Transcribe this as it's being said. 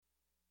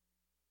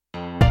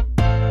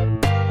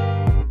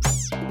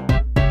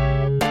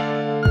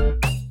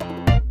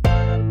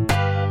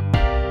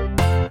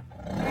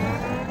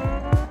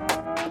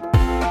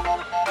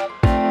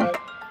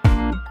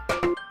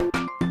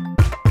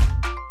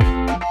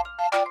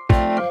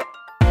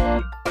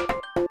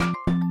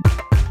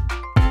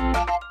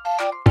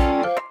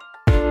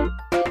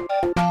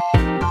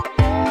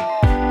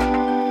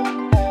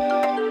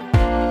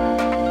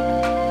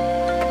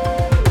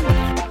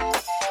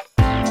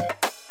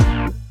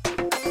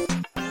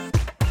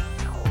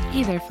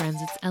Hey there, friends.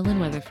 It's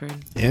Ellen Weatherford.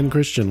 And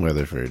Christian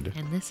Weatherford.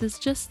 And this is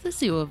Just the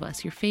Zoo of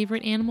Us, your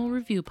favorite animal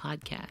review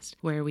podcast,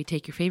 where we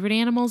take your favorite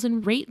animals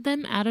and rate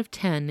them out of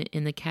 10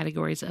 in the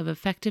categories of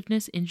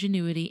effectiveness,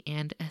 ingenuity,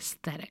 and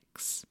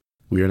aesthetics.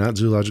 We are not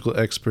zoological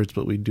experts,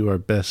 but we do our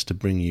best to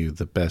bring you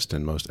the best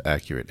and most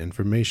accurate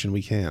information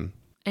we can.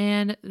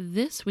 And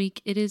this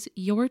week, it is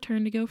your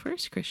turn to go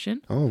first,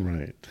 Christian. All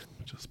right.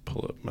 Just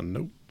pull up my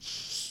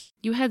notes.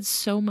 You had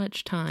so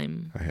much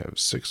time. I have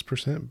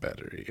 6%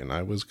 battery, and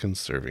I was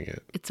conserving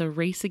it. It's a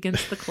race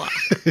against the clock.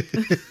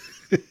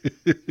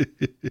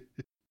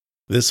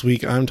 This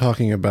week, I'm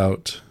talking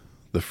about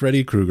the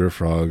Freddy Kreuger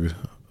frog,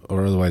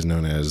 or otherwise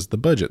known as the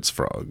Budget's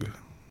frog.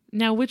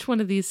 Now, which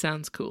one of these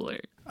sounds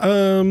cooler?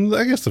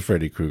 I guess the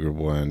Freddy Kreuger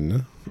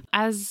one.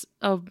 As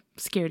a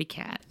scaredy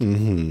cat,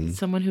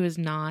 someone who is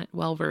not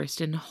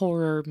well-versed in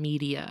horror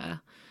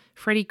media,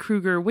 Freddy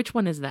Kreuger, which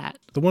one is that?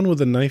 The one with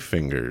the knife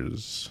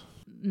fingers.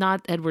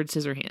 Not Edward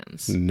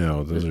Scissorhands.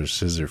 No, those are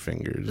scissor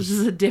fingers. This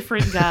is a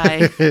different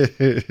guy.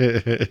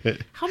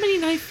 How many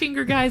knife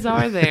finger guys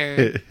are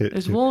there?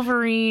 There's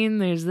Wolverine,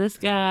 there's this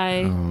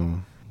guy.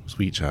 Oh,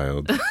 sweet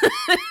child.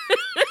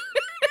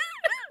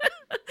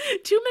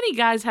 Too many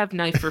guys have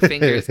knife for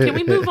fingers. Can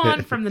we move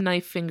on from the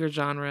knife finger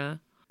genre?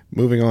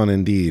 Moving on,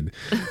 indeed.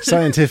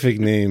 Scientific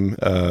name,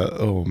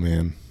 oh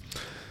man.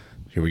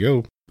 Here we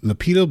go.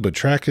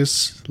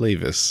 Lepidobotrytis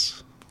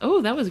laevis. Oh,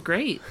 that was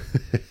great.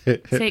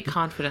 Say it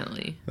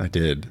confidently. I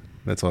did.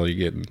 That's all you're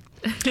getting.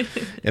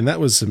 And that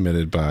was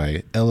submitted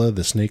by Ella,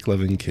 the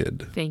snake-loving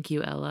kid. Thank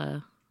you,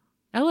 Ella.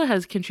 Ella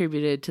has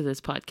contributed to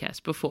this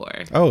podcast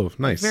before. Oh,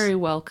 nice. Very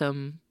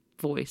welcome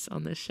voice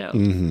on this show.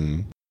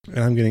 Mm-hmm. And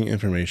I'm getting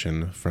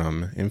information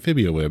from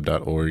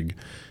amphibioweb.org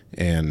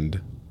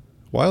and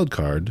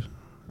wildcard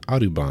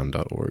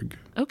audubon.org.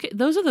 Okay,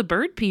 those are the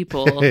bird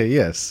people.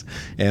 Yes.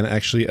 And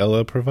actually,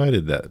 Ella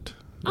provided that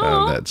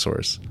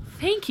source.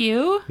 Thank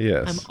you.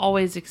 Yes. I'm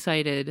always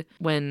excited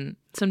when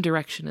some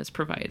direction is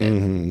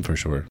provided. For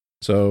sure.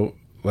 So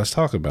let's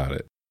talk about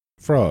it.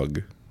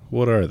 Frog,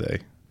 what are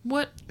they?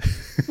 What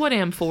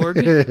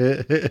Amphorg?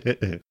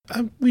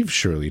 We've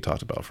surely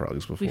talked about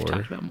frogs before. We've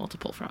talked about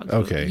multiple frogs.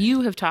 Okay.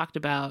 You have talked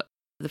about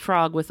the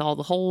frog with all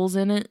the holes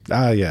in it.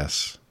 Ah,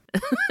 yes.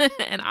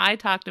 And I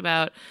talked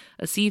about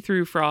a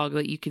see-through frog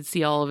that you could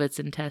see all of its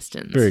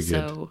intestines. Very good.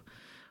 So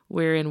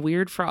we're in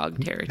weird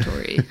frog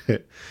territory.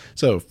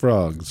 So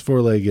frogs,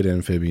 four-legged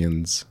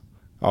amphibians,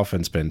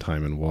 often spend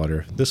time in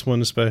water. This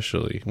one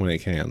especially, when it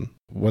can.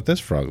 What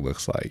this frog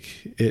looks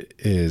like, it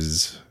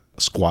is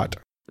squat.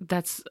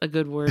 That's a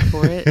good word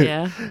for it,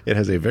 yeah. It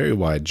has a very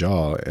wide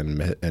jaw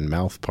and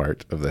mouth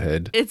part of the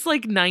head. It's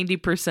like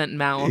 90%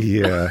 mouth.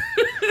 Yeah.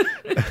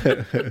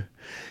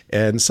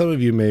 And some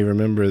of you may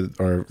remember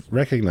or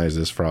recognize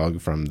this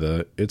frog from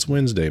the It's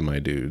Wednesday, My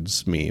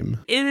Dudes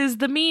meme. It is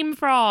the meme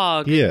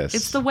frog. Yes.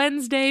 It's the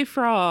Wednesday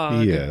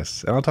frog.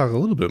 Yes. And I'll talk a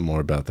little bit more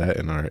about that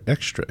in our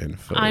extra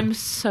info. I'm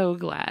so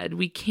glad.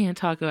 We can't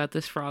talk about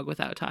this frog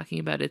without talking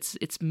about its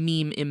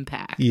meme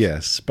impact.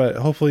 Yes, but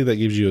hopefully that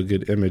gives you a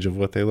good image of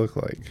what they look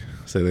like.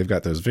 So they've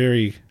got those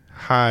very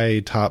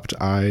high-topped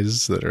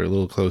eyes that are a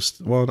little close,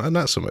 well,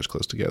 not so much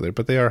close together,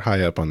 but they are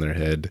high up on their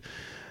head.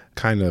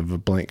 Kind of a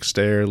blank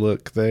stare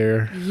look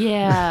there.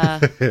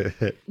 Yeah.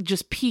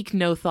 Just peak,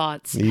 no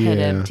thoughts, head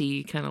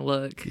empty kind of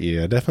look.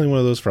 Yeah, definitely one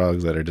of those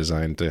frogs that are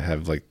designed to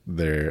have like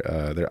their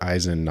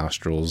eyes and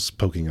nostrils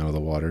poking out of the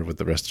water with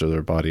the rest of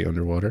their body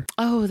underwater.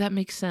 Oh, that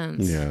makes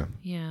sense. Yeah.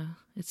 Yeah.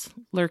 It's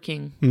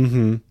lurking.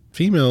 Mm-hmm.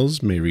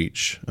 Females may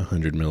reach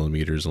 100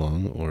 millimeters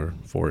long or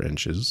 4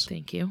 inches.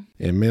 Thank you.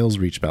 And males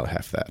reach about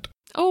half that.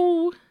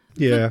 Oh.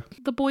 Yeah.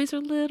 The boys are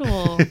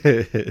little.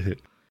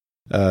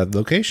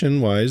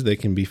 Location-wise, they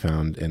can be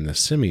found in the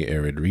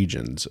semi-arid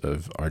regions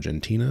of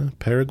Argentina,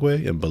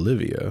 Paraguay, and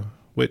Bolivia,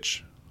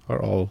 which are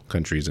all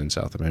countries in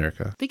South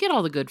America. They get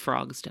all the good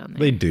frogs down there.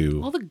 They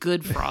do. All the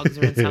good frogs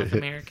are in South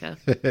America.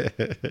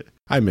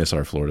 I miss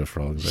our Florida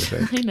frogs, I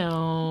think. I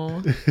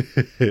know.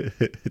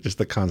 Just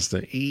the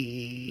constant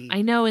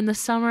I know, in the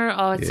summer,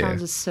 it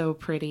sounds so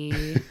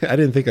pretty. I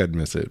didn't think I'd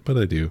miss it, but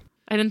I do.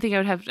 I didn't think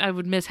I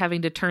would miss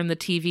having to turn the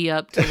TV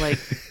up to like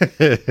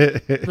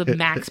the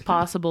max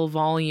possible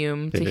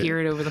volume to hear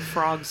it over the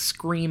frogs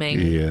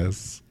screaming.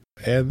 Yes.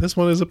 And this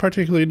one is a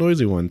particularly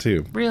noisy one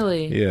too.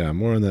 Really? Yeah,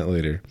 more on that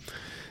later.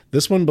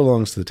 This one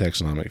belongs to the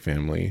taxonomic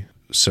family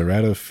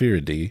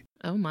Ceratophoridae.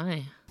 Oh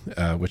my.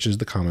 Which is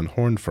the common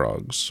horned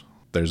frogs.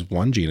 There's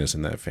one genus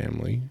in that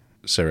family,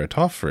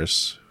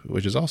 Ceratophorus,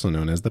 which is also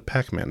known as the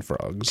Pac-Man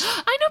frogs.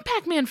 I know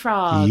Pac-Man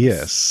frogs.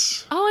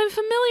 Yes. Oh, I'm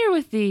familiar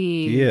with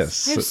these.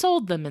 Yes. I've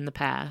sold them in the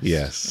past.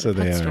 Yes, so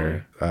they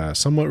are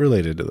somewhat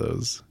related to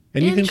those.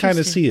 And you can kind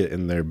of see it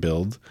in their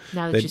build.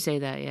 Now that you say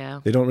that, yeah.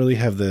 They don't really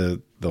have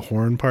the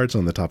horn parts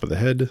on the top of the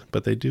head,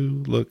 but they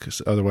do look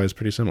otherwise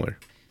pretty similar.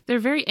 They're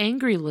very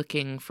angry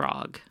looking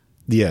frog.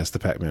 Yes, the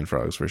Pac-Man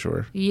frogs for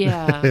sure.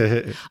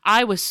 Yeah.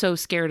 I was so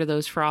scared of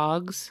those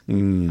frogs.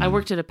 I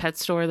worked at a pet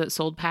store that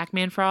sold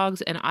Pac-Man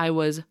frogs, and I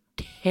was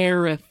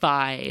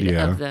terrified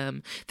of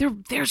them.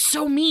 They're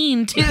so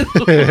mean too.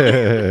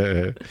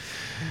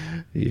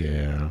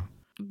 Yeah.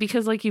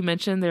 because like you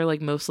mentioned, they're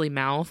like mostly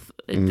mouth.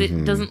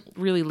 It doesn't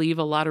really leave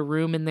a lot of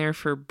room in there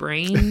for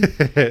brain.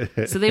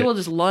 So they will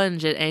just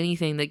lunge at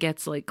anything that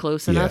gets like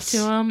close enough to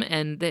them.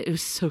 And it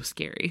was so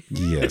scary.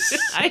 Yes.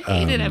 I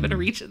hated having to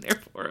reach in there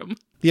for them.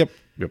 Yep.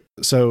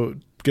 So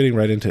getting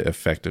right into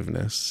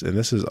effectiveness. And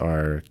this is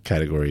our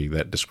category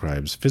that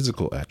describes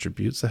physical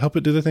attributes that help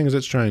it do the things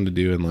it's trying to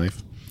do in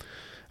life.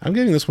 I'm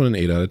giving this one an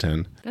 8 out of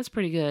 10. That's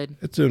pretty good.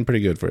 It's doing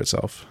pretty good for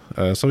itself.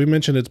 So we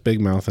mentioned its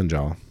big mouth and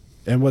jaw.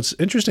 And what's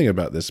interesting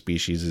about this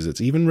species is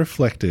it's even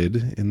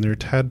reflected in their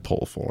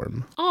tadpole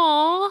form.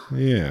 Aw.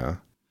 Yeah.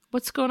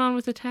 What's going on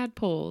with the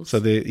tadpoles? So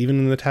even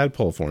in the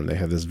tadpole form, they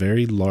have this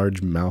very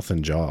large mouth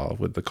and jaw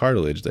with the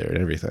cartilage there and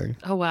everything.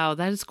 Oh, wow.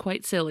 That is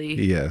quite silly.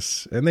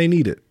 Yes. And they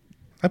need it.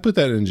 I put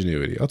that in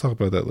ingenuity. I'll talk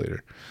about that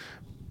later.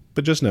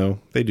 But just know,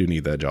 they do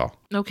need that jaw.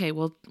 Okay,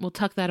 we'll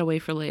tuck that away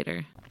for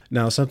later.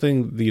 Now,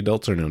 something the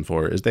adults are known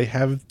for is they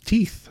have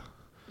teeth.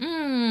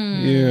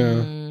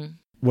 Yeah.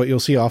 What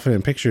you'll see often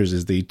in pictures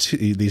is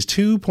these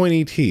two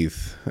pointy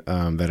teeth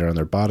that are on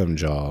their bottom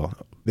jaw.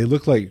 They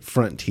look like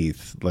front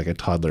teeth, like a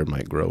toddler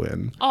might grow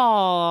in.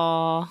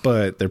 Aww.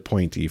 But they're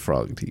pointy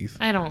frog teeth.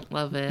 I don't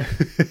love it.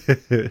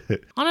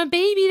 On a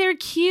baby, they're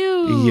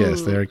cute.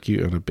 Yes, they're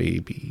cute on a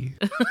baby.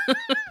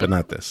 But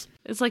not this.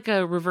 It's like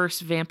a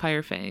reverse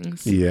vampire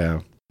fangs. Yeah.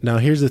 Now,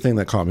 here's the thing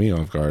that caught me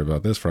off guard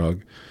about this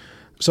frog.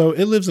 So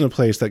it lives in a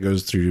place that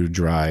goes through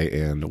dry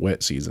and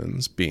wet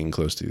seasons, being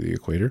close to the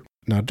equator.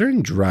 Now,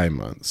 during dry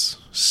months,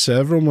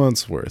 several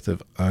months worth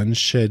of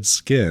unshed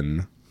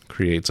skin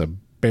creates a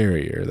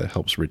barrier that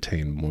helps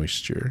retain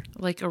moisture.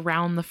 Like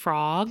around the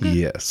frog?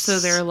 Yes. So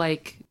they're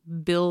like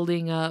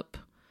building up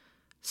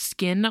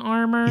skin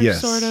armor,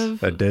 yes, sort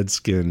of? A dead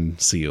skin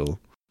seal.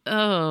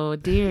 Oh,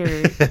 dear.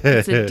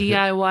 It's a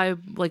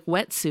DIY like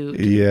wetsuit.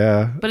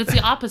 Yeah. But it's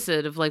the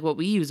opposite of like what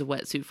we use a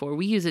wetsuit for.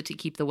 We use it to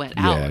keep the wet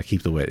out. Yeah,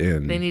 keep the wet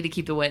in. They need to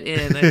keep the wet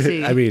in, I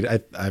see. I mean,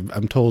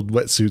 I'm told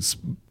wetsuits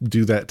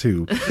do that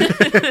too.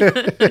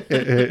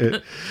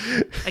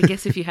 I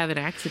guess if you have an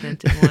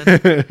accident in one.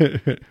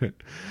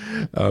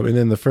 And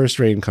then the first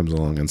rain comes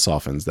along and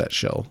softens that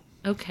shell.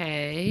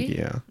 Okay.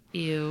 Yeah.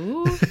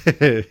 Ew.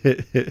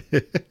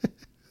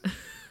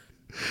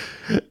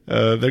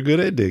 They're good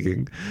at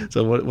digging.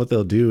 So what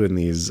they'll do in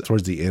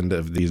towards the end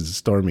of these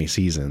stormy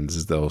seasons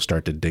is they'll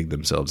start to dig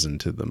themselves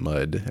into the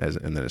mud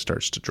and then it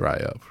starts to dry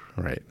up,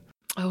 right?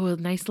 Oh, a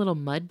nice little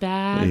mud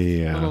bath.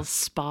 Yeah. Little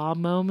spa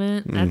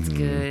moment. That's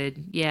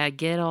good. Yeah,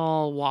 get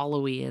all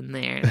wallowy in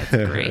there.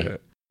 That's great.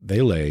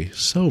 They lay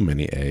so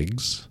many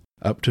eggs,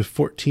 up to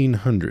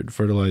 1,400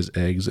 fertilized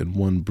eggs in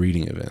one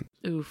breeding event.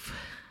 Oof.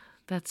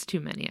 That's too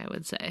many, I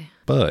would say.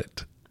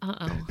 But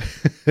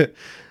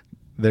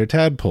their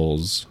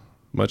tadpoles,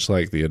 much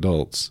like the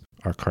adults,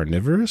 are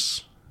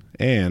carnivorous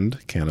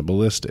and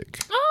cannibalistic.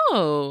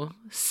 Oh,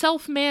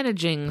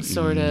 self-managing,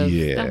 sort of.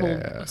 Yeah. That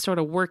will sort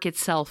of work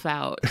itself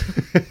out.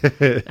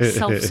 A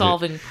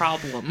self-solving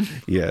problem.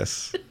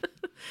 Yes.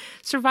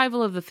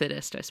 Survival of the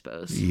fittest, I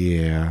suppose.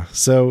 Yeah.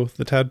 So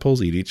the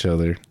tadpoles eat each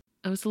other.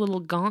 It was a little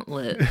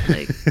gauntlet.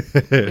 Like,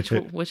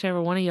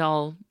 whichever one of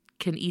y'all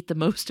can eat the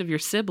most of your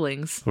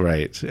siblings.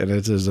 Right. And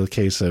it is a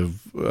case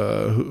of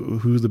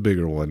who's the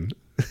bigger one.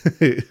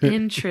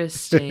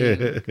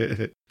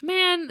 Interesting.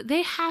 Man,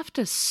 they have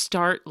to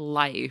start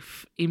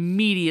life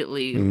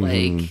immediately.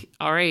 Like,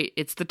 all right,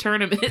 it's the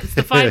tournament, it's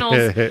the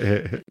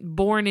finals.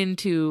 Born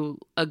into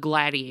a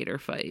gladiator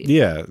fight.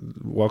 Yeah.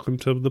 Welcome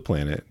to the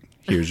planet.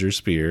 Here's your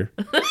spear.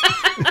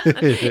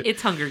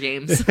 It's Hunger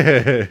Games.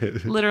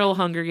 Literal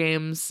Hunger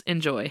Games.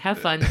 Enjoy. Have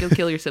fun. Go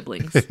kill your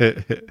siblings.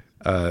 That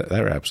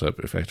wraps up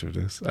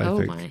effectiveness, I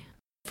think. My.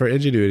 For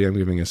ingenuity, I'm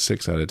giving a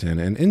 6 out of 10.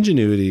 And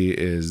ingenuity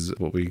is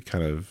what we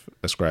kind of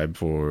ascribe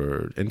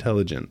for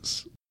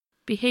intelligence.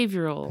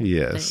 Behavioral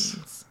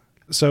things.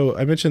 So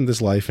I mentioned this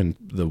life in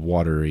the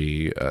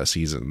watery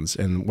seasons.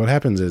 And what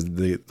happens is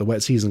the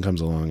wet season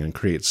comes along and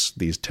creates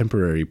these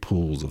temporary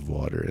pools of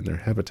water in their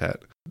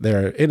habitat.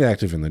 They're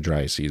inactive in the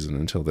dry season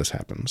until this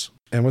happens.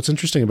 And what's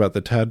interesting about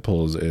the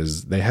tadpoles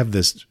is they have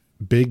this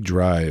big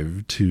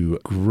drive to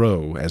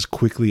grow as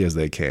quickly as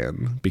they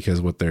can because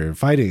what they're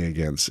fighting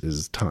against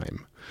is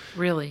time.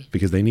 Really?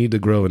 Because they need to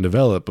grow and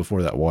develop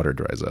before that water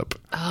dries up.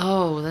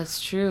 Oh,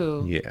 that's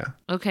true. Yeah.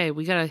 Okay,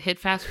 we gotta hit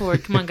fast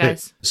forward. Come on,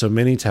 guys. So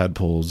many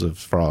tadpoles of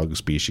frog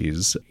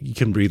species, you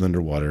can breathe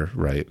underwater,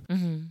 right?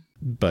 Mm-hmm.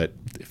 But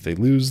if they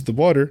lose the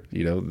water,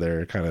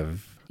 they're kind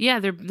of... Yeah,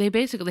 they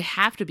basically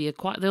have to be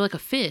aquatic. They're like a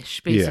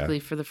fish, basically,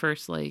 for the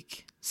first,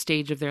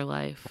 stage of their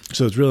life.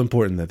 So it's real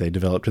important that they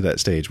develop to that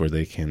stage where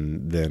they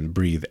can then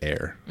breathe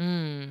air.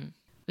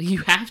 You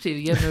have to.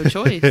 You have no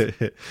choice.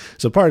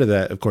 So part of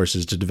that, of course,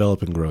 is to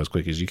develop and grow as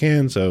quick as you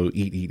can. So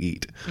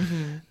eat.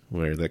 Mm-hmm.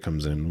 Where that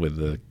comes in with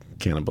the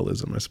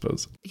cannibalism, I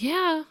suppose.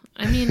 Yeah.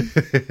 I mean,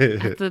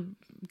 at the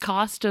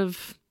cost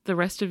of the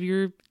rest of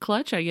your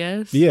clutch, I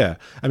guess. Yeah.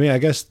 I mean, I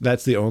guess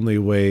that's the only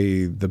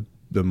way the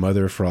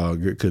mother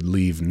frog could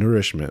leave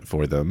nourishment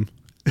for them.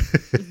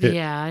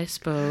 Yeah, I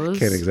suppose.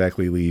 Can't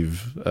exactly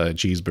leave a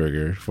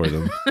cheeseburger for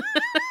them.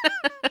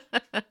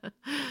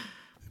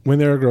 When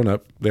they are grown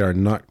up, they are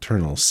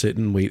nocturnal,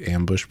 sit-and-wait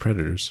ambush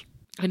predators.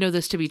 I know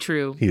this to be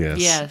true.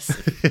 Yes.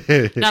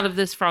 Not of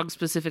this frog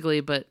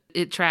specifically, but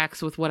it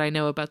tracks with what I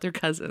know about their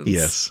cousins.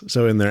 Yes.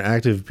 So in their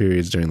active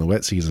periods during the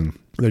wet season,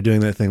 they're doing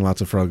that thing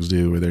lots of frogs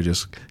do where they're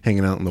just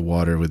hanging out in the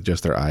water with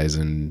just their eyes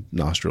and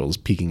nostrils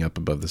peeking up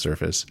above the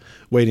surface,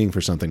 waiting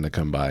for something to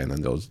come by, and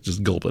then they'll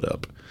just gulp it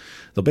up.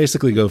 They'll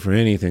basically go for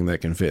anything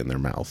that can fit in their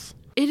mouth.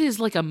 It is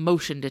like a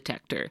motion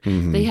detector.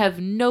 Mm-hmm. They have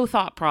no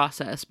thought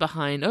process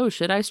behind, oh,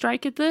 should I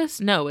strike at this?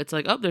 No, it's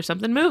like, oh, there's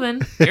something moving.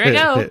 Here I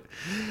go.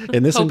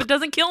 And this Hope it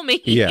doesn't kill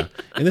me. Yeah.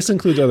 And this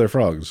includes other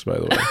frogs, by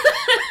the way.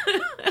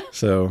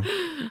 So.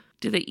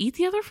 Do they eat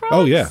the other frogs?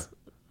 Oh, yeah.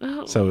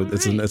 Oh, so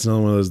it's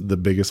another one of those, the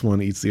biggest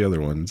one eats the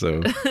other one.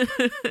 So.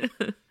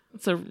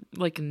 It's a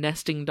like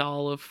nesting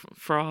doll of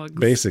frogs.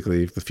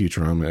 Basically, the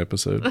Futurama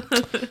episode.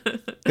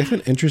 They have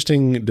an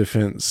interesting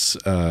defense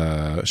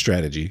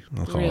strategy,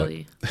 I'll call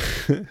it.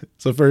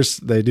 So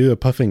first, they do a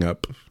puffing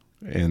up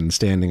and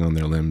standing on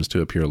their limbs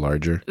to appear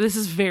larger. This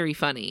is very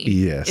funny.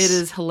 Yes. It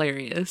is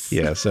hilarious.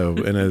 Yeah, so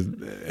in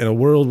a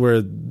world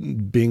where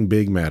being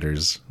big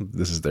matters,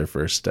 this is their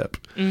first step.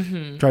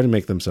 Mm-hmm. Try to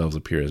make themselves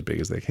appear as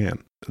big as they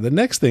can. The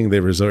next thing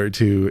they resort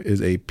to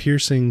is a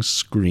piercing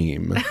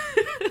scream.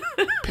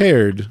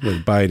 Paired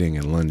with biting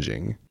and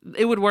lunging.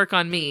 It would work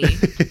on me.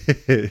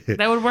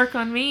 That would work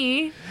on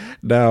me.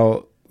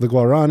 Now, the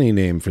Guarani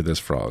name for this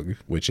frog,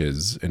 which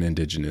is an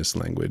indigenous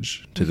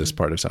language to this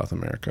part of South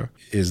America,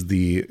 is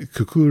the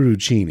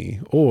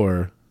cucuruchini,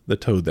 or the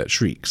toad that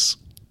shrieks.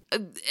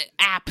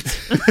 Apt.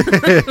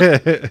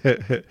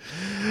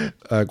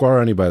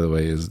 Guarani, by the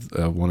way, is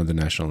one of the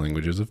national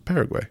languages of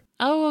Paraguay.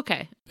 Oh,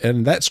 okay.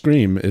 And that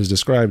scream is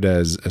described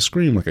as a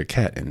scream like a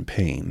cat in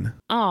pain.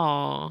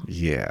 Aw.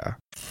 Yeah.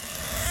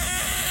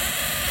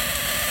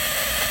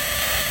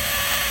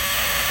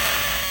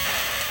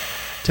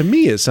 To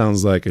me, it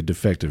sounds like a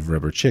defective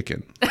rubber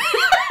chicken.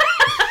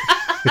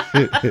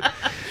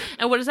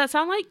 And what does that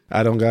sound like?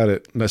 I don't got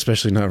it,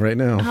 especially not right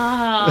now.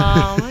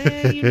 Oh,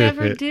 man, you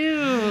never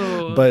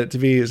do. But to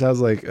me, it sounds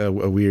like a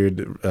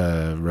weird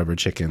rubber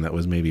chicken that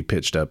was maybe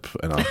pitched up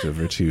an octave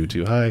or two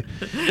too high.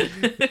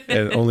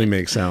 And only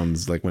makes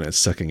sounds like when it's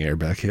sucking air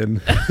back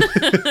in.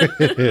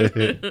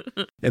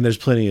 And there's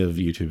plenty of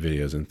YouTube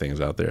videos and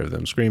things out there of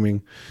them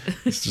screaming.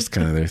 It's just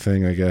kind of their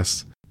thing, I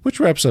guess. Which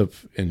wraps up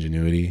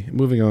ingenuity.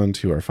 Moving on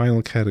to our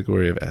final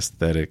category of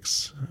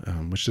aesthetics,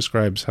 which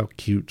describes how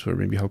cute or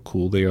maybe how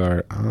cool they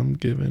are. I'm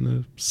giving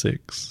a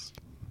 6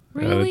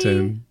 out of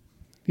 10.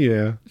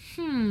 Yeah.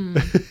 In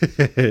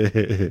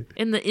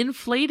the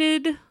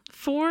inflated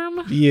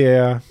form?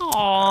 Yeah.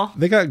 Aw.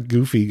 They got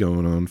goofy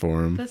going on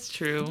for them. That's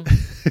true.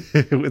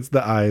 It's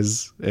the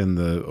eyes and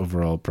the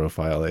overall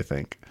profile, I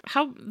think.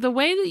 The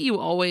way that you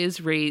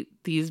always rate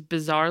these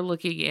bizarre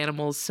looking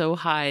animals so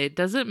high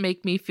doesn't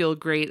make me feel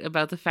great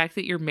about the fact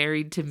that you're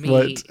married to me.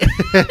 What?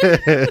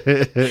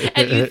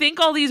 And you think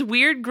all these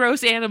weird,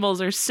 gross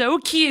animals are so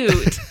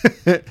cute.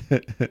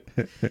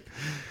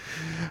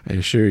 I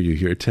assure you,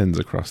 you're 10s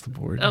across the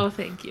board. Oh,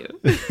 thank you.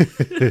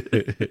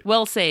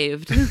 Well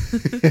saved.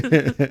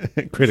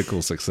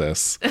 Critical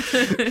success.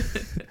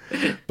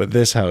 But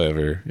this,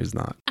 however, is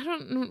not. I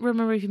don't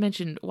remember if you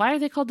mentioned, why are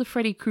they called the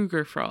Freddy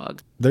Kreuger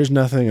frog? There's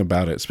nothing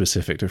about it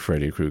specific to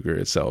Freddy Kreuger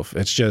itself.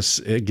 It's just,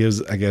 it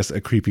gives, I guess,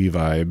 a creepy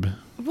vibe.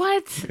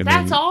 What?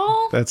 That's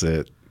all? That's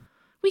it.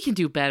 We can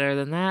do better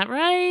than that,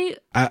 right?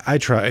 I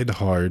tried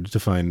hard to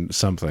find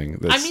something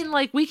that's... I mean,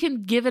 like, we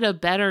can give it a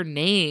better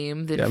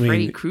name than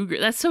Freddy Kreuger.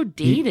 That's so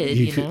dated,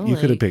 you know? You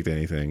could have picked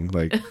anything.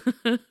 Like,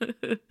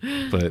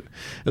 but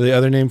the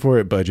other name for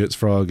it, Budget's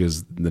Frog,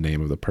 is the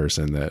name of the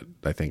person that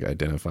I think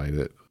identified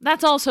it.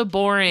 That's also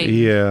boring.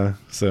 Yeah,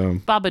 so...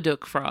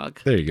 Babadook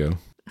Frog. There you go.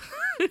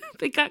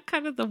 They got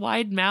kind of the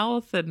wide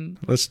mouth and...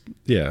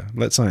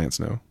 Let science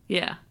know.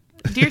 Yeah.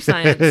 Dear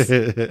Science,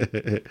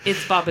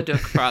 it's Babadook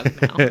Frog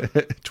now.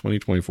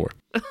 2024.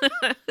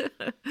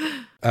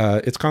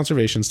 Its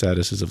conservation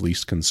status is of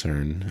least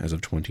concern as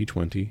of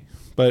 2020,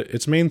 but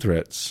its main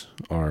threats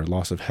are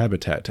loss of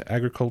habitat to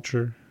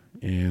agriculture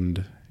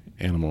and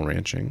animal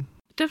ranching.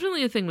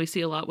 Definitely a thing we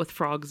see a lot with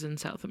frogs in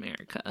South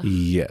America.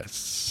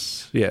 Yes.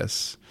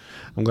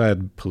 I'm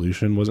glad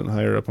pollution wasn't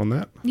higher up on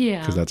that. Yeah.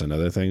 Because that's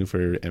another thing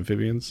for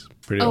amphibians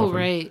pretty often. Oh,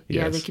 right.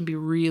 Yes. Yeah, they can be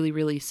really,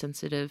 really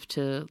sensitive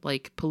to,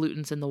 like,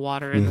 pollutants in the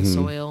water and the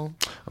soil.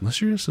 Unless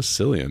you're a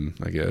Sicilian,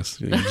 I guess.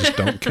 You just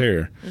don't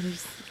care. I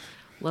just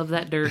love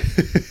that dirt.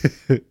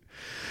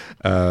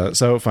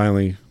 So,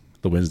 finally,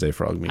 the Wednesday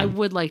frog meme. I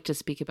would like to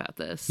speak about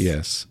this.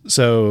 Yes.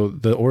 So,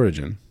 the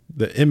origin.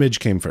 The image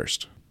came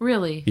first.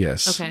 Really?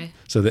 Yes. Okay.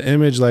 So the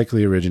image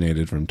likely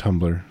originated from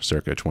Tumblr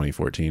circa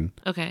 2014.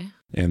 Okay.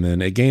 And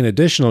then it gained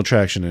additional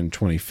traction in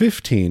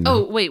 2015.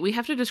 Oh, wait, we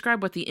have to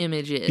describe what the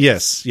image is.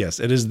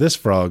 Yes. It is this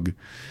frog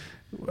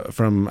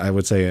from, I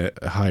would say,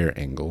 a higher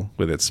angle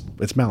with its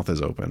mouth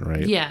is open,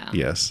 right? Yeah.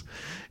 Yes.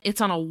 It's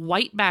on a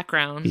white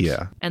background.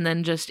 Yeah. And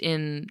then just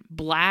in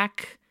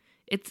black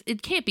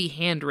It can't be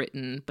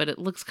handwritten, but it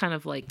looks kind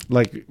of like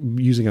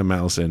using a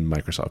mouse in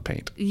Microsoft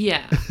Paint.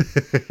 Yeah.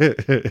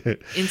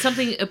 In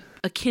something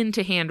akin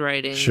to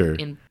handwriting, sure.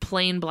 In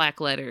plain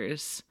black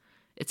letters,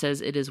 it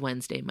says, "It is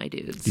Wednesday, my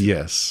dudes."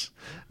 Yes.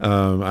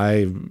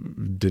 I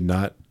did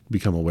not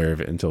become aware of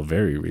it until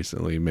very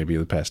recently, maybe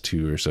the past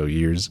 2 or so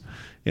years,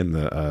 in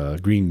the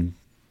green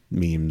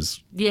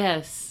memes.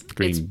 Yes.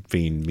 Green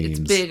Fiend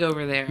memes. It's big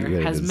over there. Yeah,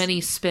 it has many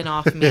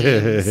spin-off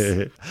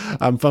memes.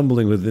 I'm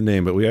fumbling with the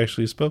name, but we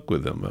actually spoke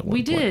with them at one point.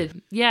 We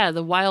did. Yeah,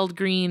 the wild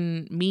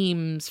green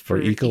memes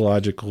for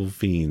ecological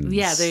fiends.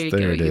 Yeah, there you go.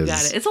 It you is.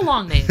 got it. It's a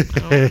long name.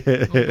 I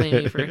don't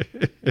blame you for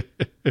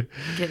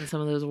getting some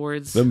of those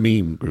words. The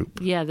meme group.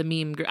 Yeah, the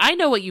meme group. I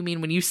know what you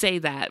mean when you say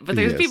that, but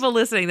there's Yes. people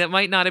listening that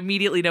might not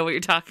immediately know what you're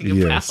talking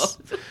Yes.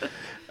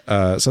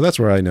 about. So that's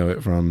where I know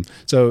it from.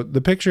 So the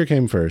picture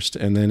came first,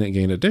 and then it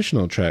gained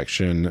additional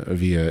traction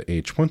via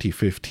a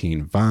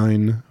 2015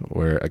 Vine,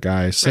 where a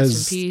guy says,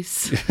 Rest in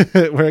peace.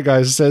 where a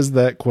guy says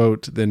that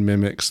quote, then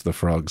mimics the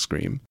frog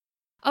scream.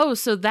 Oh,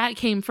 so that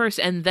came first,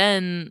 and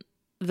then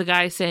the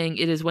guy saying,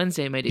 "It is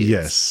Wednesday, my dudes."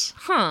 Yes.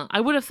 Huh. I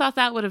would have thought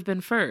that would have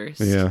been first.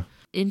 Yeah.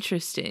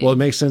 Interesting. Well, it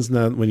makes sense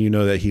now when you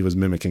know that he was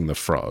mimicking the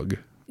frog.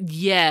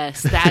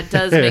 Yes, that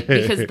does make,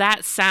 because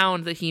that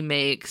sound that he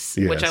makes,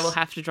 which I Yes. will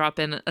have to drop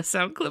in a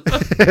sound clip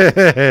of.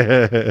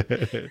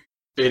 It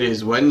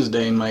is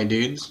Wednesday, my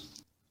dudes.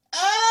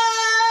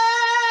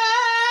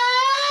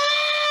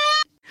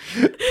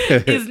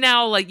 Is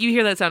now like, you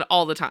hear that sound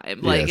all the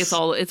time. Like Yes.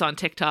 it's on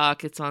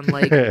TikTok, it's on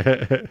like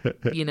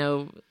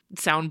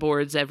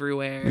soundboards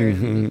everywhere.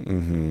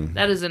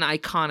 That is an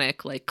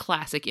iconic, like,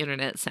 classic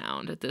internet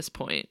sound at this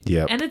point.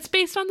 Yep. And it's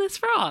based on this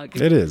frog.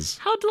 It is.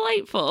 How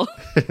delightful.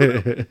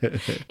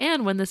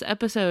 And when this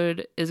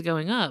episode is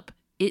going up,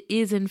 it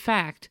is in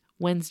fact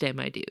Wednesday,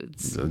 my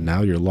dudes. So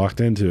now you're locked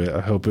into it.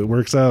 I hope it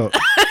works out.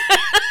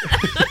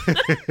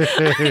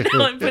 I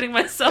know, I'm putting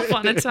myself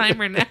on a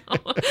timer now.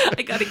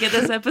 I got to get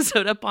this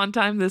episode up on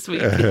time this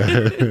week.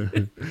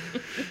 It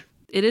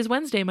is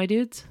Wednesday, my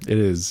dudes. It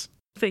is.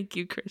 Thank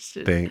you,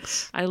 Christian.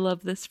 Thanks. I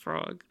love this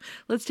frog.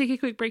 Let's take a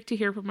quick break to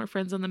hear from our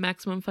friends on the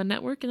Maximum Fun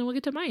Network, and then we'll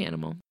get to my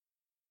animal.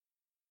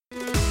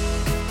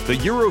 The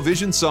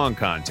Eurovision Song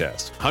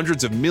Contest.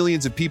 Hundreds of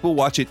millions of people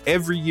watch it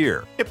every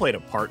year. It played a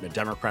part in the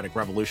democratic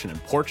revolution in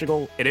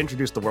Portugal, it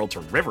introduced the world to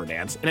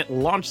Riverdance, and it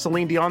launched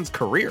Celine Dion's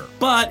career.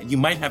 But you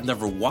might have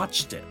never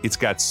watched it. It's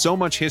got so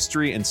much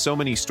history and so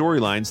many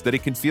storylines that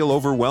it can feel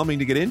overwhelming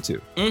to get into.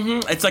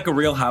 It's like a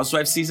Real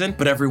Housewives season,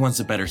 but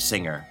everyone's a better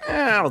singer.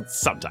 Well,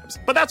 sometimes.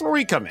 But that's where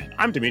we come in.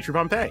 I'm Dimitri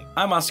Pompey.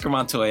 I'm Oscar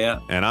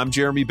Montoya. And I'm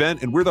Jeremy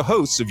Bent, and we're the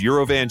hosts of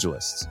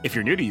Eurovangelists. If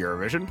you're new to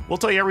Eurovision, we'll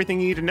tell you everything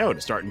you need to know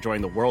to start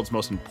enjoying the world's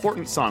most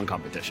important song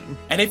competition.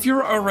 And if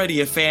you're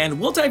already a fan,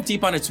 we'll dive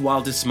deep on its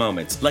wildest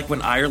moments, like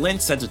when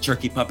Ireland sent a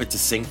turkey puppet to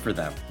sing for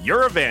them.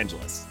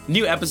 Eurovangelists.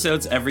 New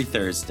episodes every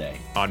Thursday.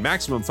 On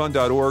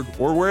MaximumFun.org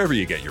or wherever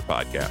you get your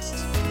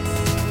podcasts.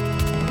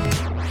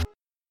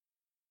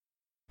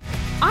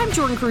 I'm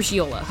Jordan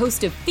Crucchiola,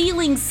 host of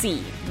Feeling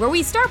Seen, where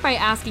we start by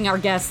asking our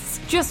guests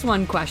just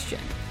one question.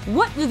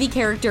 What movie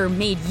character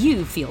made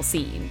you feel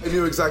seen? I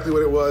knew exactly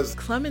what it was.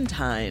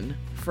 Clementine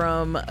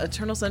from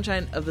Eternal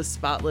Sunshine of the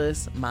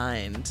Spotless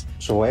Mind.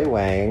 Joy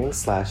Wang /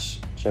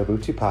 Jobu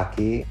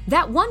Tupaki.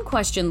 That one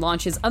question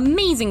launches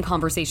amazing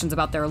conversations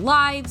about their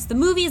lives, the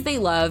movies they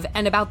love,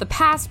 and about the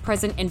past,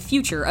 present, and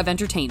future of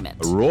entertainment.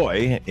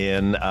 Roy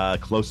in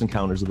Close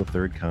Encounters of the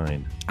Third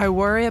Kind. I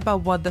worry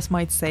about what this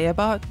might say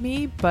about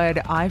me,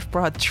 but I've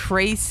brought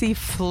Tracy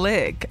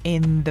Flick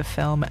in the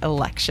film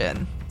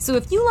Election. So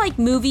if you like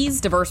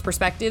movies, diverse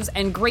perspectives,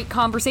 and great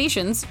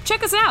conversations,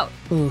 check us out.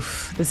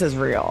 Oof, this is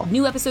real.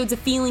 New episodes of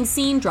Feeling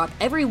Seen drop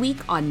every week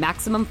on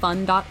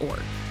MaximumFun.org.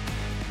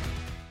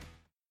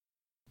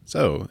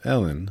 So,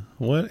 Ellen,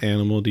 what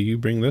animal do you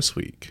bring this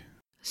week?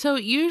 So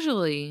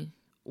usually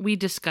we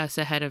discuss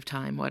ahead of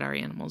time what our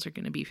animals are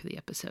going to be for the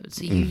episode.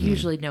 So you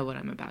usually know what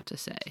I'm about to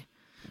say.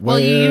 Well,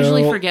 you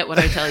usually forget what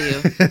I tell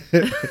you.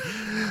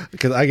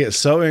 Because I get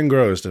so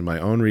engrossed in my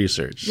own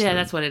research. Yeah,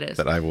 that's what it is.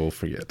 That I will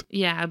forget.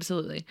 Yeah,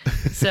 absolutely.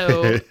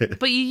 So,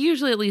 but you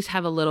usually at least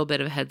have a little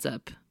bit of a heads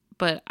up.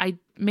 But I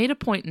made a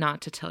point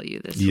not to tell you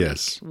this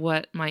week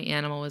what my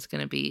animal was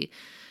going to be,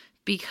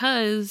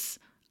 because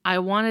I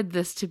wanted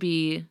this to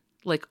be,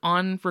 like,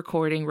 on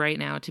recording right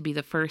now, to be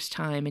the first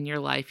time in your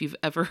life you've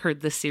ever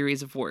heard this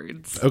series of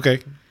words. Okay.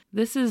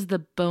 This is the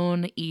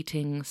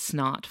bone-eating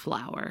snot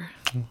flower.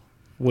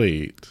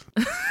 Wait.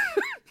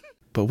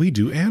 But we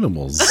do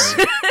animals.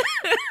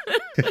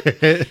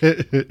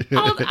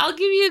 I'll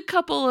give you a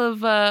couple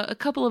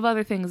of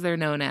other things they're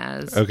known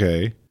as.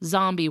 Okay.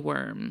 Zombie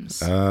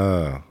worms.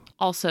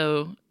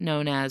 Also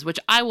known as, which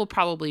I will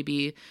probably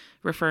be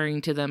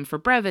referring to them for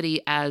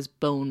brevity as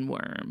bone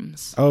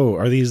worms. Oh,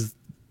 are these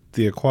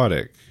the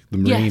aquatic, the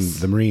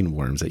marine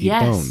worms that eat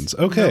bones?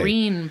 Okay.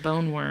 Marine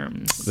bone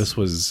worms. This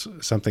was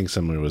something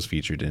similar was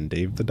featured in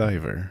Dave the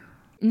Diver.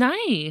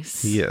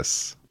 Nice.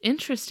 Yes.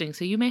 Interesting.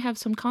 So you may have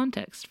some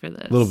context for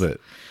this. A little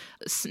bit.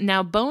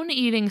 Now,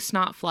 bone-eating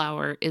snot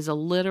flower is a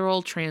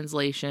literal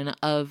translation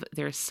of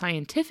their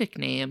scientific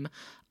name,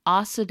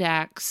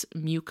 Osedax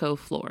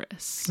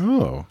mucoflorus.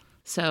 Oh.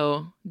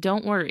 So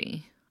don't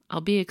worry.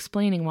 I'll be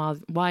explaining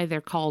why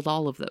they're called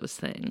all of those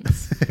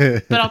things.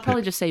 But I'll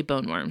probably just say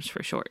boneworms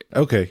for short.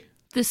 Okay.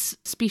 This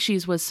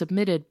species was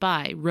submitted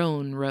by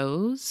Roan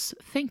Rose.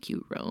 Thank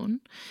you, Roan.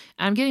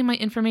 I'm getting my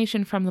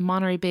information from the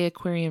Monterey Bay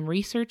Aquarium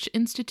Research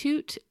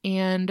Institute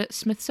and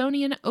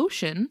Smithsonian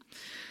Ocean,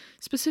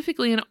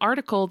 specifically an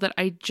article that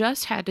I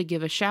just had to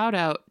give a shout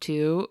out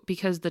to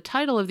because the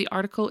title of the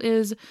article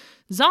is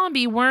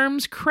Zombie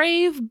Worms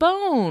Crave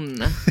Bone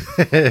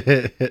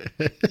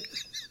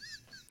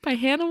by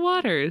Hannah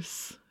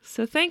Waters.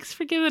 So thanks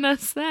for giving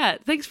us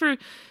that. Thanks for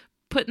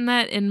putting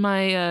that in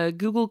my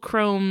Google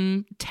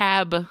Chrome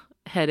tab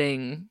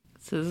heading.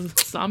 It says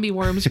Zombie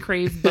Worms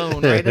Crave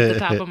Bone right at the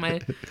top of my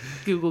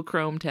Google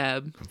Chrome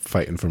tab. I'm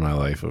fighting for my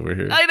life over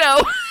here. I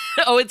know.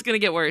 Oh, it's going to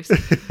get worse.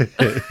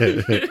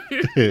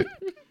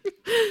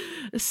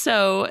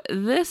 So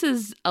this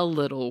is a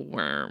little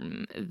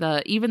worm.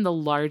 Even the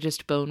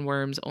largest bone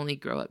worms only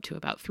grow up to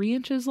about 3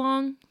 inches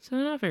long, so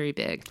they're not very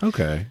big.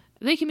 Okay.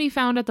 They can be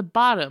found at the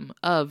bottom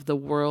of the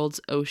world's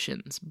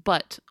oceans,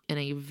 but in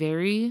a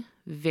very,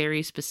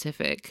 very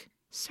specific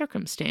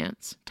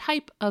circumstance,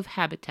 type of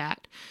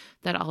habitat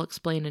that I'll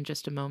explain in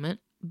just a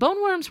moment.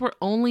 Boneworms were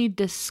only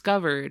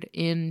discovered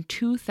in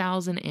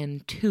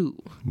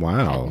 2002. Wow.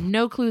 I had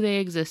no clue they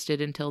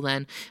existed until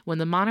then, when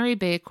the Monterey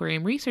Bay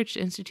Aquarium Research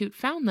Institute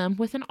found them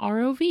with an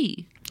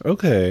ROV.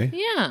 Okay.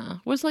 Yeah.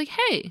 Was like,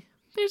 hey,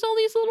 there's all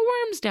these little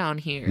worms down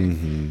here.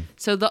 Mm-hmm.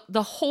 So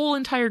the whole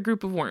entire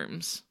group of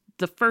worms,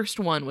 the first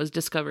one was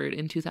discovered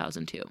in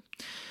 2002.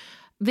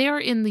 They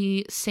are in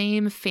the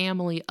same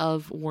family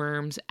of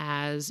worms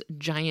as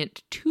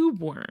giant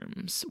tube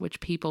worms, which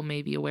people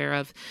may be aware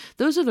of.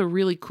 Those are the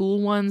really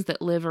cool ones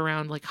that live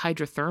around like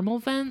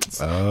hydrothermal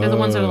vents. Oh. They're the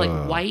ones that are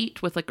like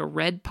white with like a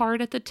red part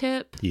at the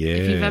tip. Yeah.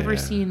 If you've ever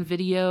seen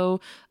video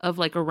of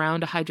like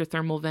around a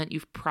hydrothermal vent,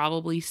 you've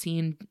probably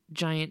seen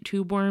giant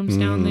tube worms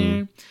down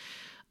there,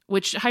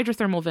 which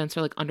hydrothermal vents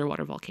are like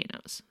underwater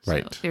volcanoes. So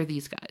right. They're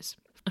these guys.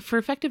 For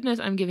effectiveness,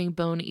 I'm giving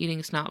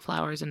bone-eating snot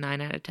flowers a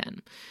 9 out of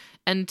 10.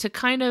 And to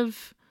kind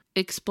of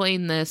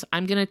explain this,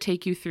 I'm going to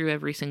take you through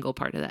every single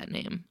part of that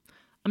name.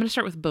 I'm going to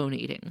start with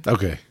bone-eating.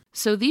 Okay.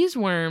 So these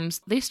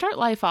worms, they start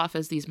life off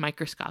as these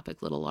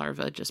microscopic little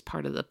larvae, just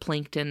part of the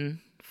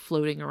plankton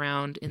floating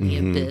around in the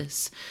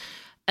abyss.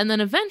 And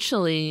then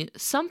eventually,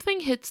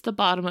 something hits the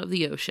bottom of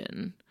the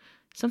ocean.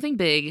 Something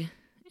big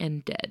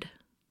and dead.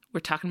 We're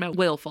talking about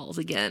whale falls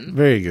again.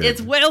 Very good.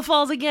 It's whale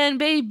falls again,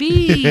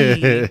 baby.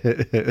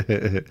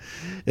 It'd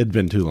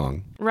been too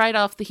long. Right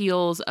off the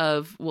heels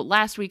of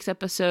last week's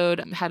episode,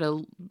 had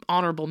a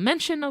honorable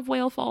mention of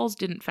whale falls.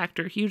 Didn't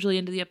factor hugely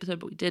into the episode,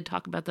 but we did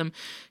talk about them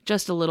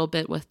just a little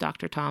bit with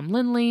Dr. Tom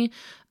Lindley,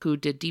 who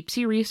did deep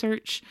sea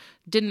research.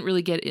 Didn't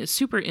really get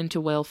super into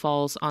whale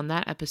falls on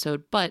that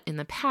episode, but in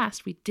the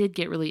past, we did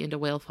get really into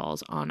whale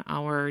falls on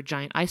our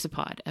giant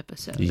isopod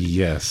episode.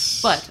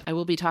 Yes. But I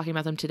will be talking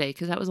about them today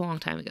because that was a long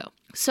time ago.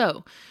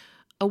 So,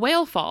 a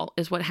whale fall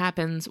is what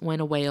happens when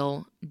a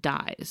whale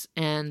dies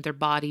and their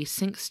body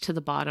sinks to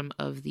the bottom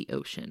of the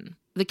ocean.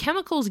 The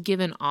chemicals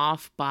given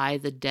off by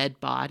the dead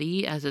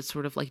body as it's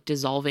sort of like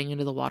dissolving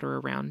into the water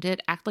around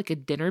it act like a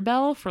dinner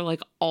bell for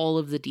like all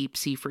of the deep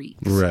sea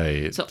freaks.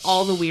 Right. So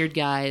all the weird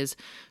guys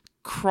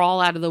crawl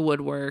out of the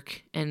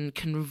woodwork and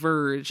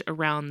converge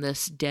around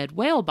this dead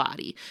whale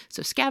body.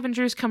 So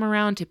scavengers come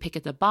around to pick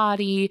at the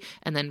body,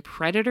 and then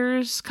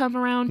predators come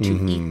around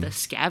to eat the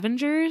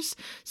scavengers.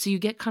 So you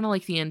get kind of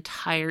like the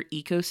entire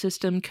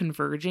ecosystem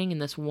converging in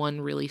this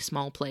one really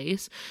small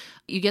place.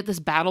 You get this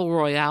battle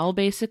royale,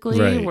 basically,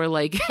 right, where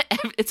like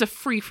it's a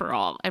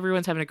free-for-all.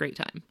 Everyone's having a great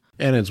time.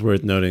 And it's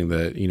worth noting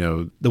that, you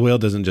know, the whale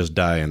doesn't just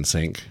die and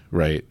sink,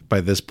 right?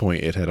 By this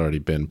point, it had already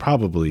been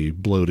probably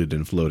bloated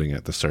and floating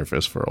at the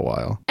surface for a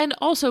while. And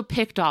also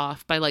picked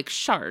off by, like,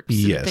 sharks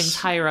yes, and things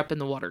higher up in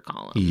the water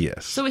column.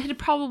 Yes. So it had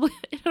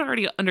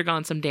already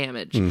undergone some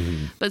damage.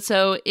 But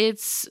so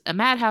it's a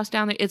madhouse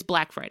down there. It's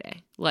Black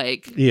Friday,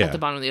 like, at the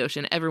bottom of the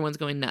ocean. Everyone's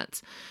going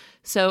nuts.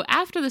 So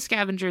after the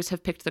scavengers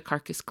have picked the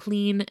carcass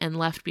clean and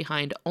left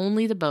behind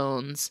only the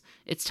bones,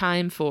 it's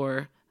time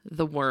for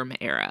the worm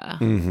era.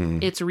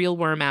 It's real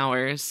worm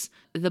hours.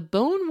 The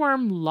bone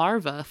worm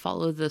larvae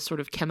follow the sort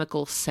of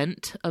chemical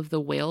scent of the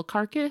whale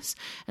carcass,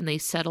 and they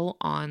settle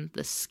on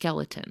the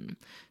skeleton.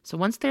 So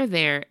once they're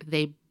there,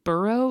 they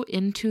burrow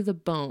into the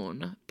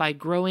bone by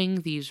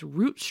growing these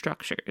root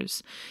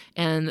structures,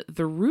 and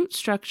the root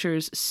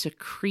structures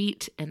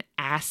secrete an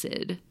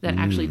acid that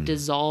actually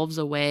dissolves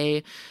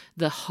away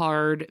the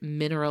hard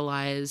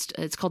mineralized,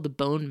 it's called the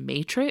bone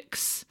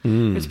matrix.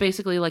 It's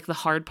basically like the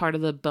hard part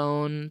of the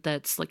bone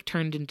that's like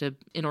turned into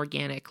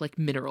inorganic, like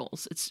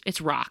minerals. It's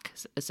rock,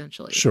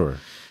 essentially. Sure.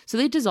 So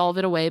they dissolve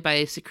it away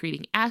by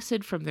secreting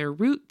acid from their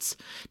roots.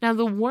 Now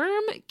the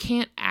worm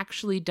can't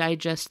actually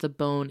digest the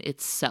bone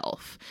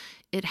itself.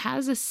 it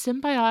has a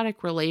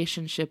symbiotic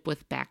relationship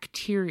with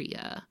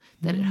bacteria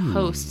that it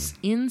hosts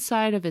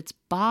inside of its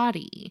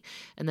body.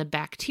 And the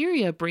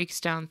bacteria breaks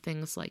down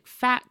things like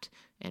fat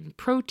and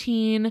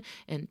protein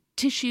and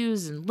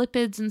tissues and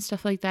lipids and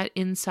stuff like that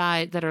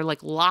inside that are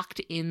like locked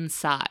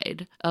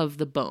inside of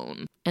the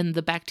bone. And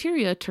the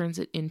bacteria turns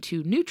it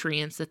into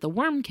nutrients that the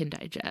worm can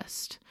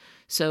digest.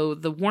 So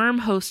the worm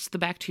hosts the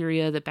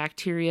bacteria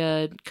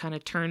kind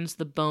of turns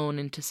the bone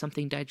into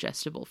something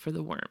digestible for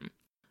the worm.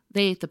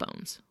 They ate the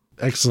bones.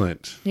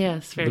 Excellent.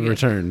 Yes, very the good.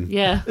 Return.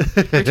 Yeah,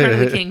 Return of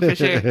the King for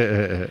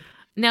sure.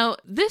 Now,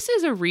 this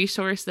is a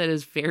resource that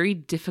is very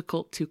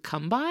difficult to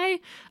come by.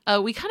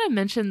 We kind of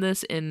mentioned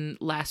this in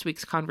last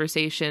week's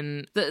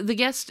conversation. The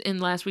guest in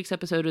last week's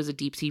episode was a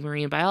deep sea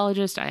marine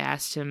biologist. I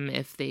asked him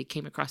if they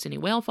came across any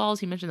whale falls.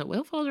 He mentioned that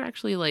whale falls are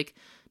actually like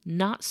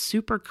not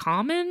super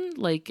common.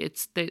 Like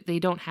they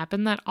don't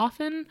happen that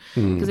often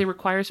because they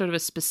require sort of a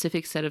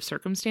specific set of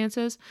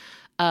circumstances.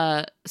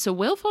 So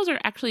whale falls are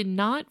actually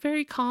not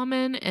very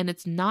common, and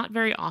it's not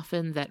very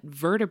often that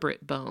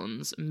vertebrate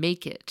bones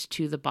make it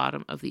to the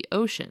bottom of the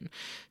ocean.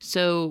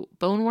 So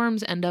bone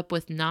worms end up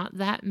with not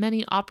that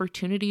many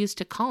opportunities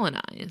to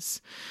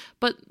colonize.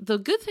 But the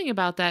good thing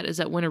about that is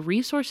that when a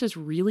resource is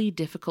really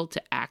difficult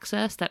to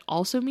access, that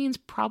also means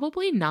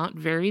probably not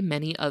very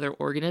many other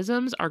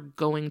organisms are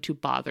going to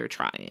bother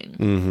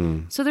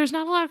trying. So there's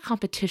not a lot of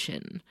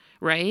competition,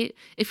 right?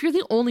 If you're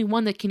the only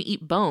one that can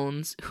eat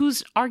bones,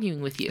 who's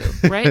arguing with you,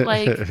 right?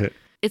 Like,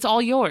 it's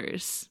all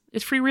yours.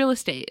 It's free real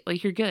estate.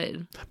 Like, you're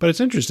good. But it's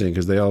interesting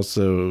because they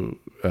also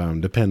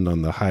depend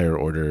on the higher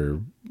order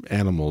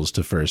animals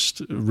to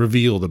first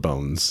reveal the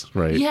bones,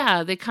 right?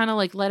 Yeah, they kind of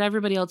like let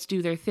everybody else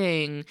do their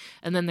thing,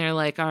 and then they're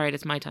like, all right,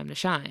 it's my time to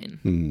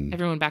shine.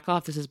 Everyone back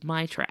off. This is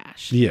my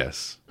trash.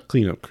 Yes.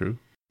 Cleanup crew.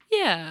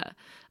 Yeah.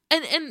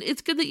 And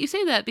it's good that you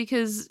say that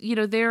because, you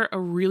know, they're a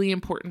really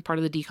important part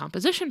of the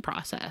decomposition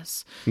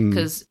process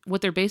because what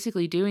they're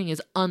basically doing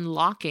is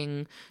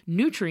unlocking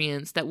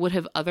nutrients that would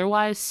have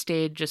otherwise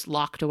stayed just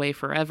locked away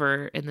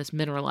forever in this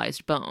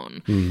mineralized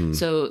bone.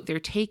 So they're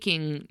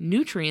taking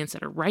nutrients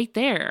that are right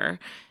there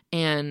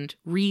and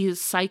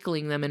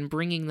recycling them and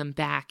bringing them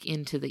back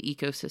into the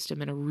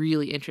ecosystem in a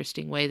really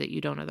interesting way that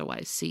you don't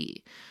otherwise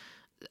see.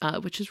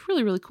 Which is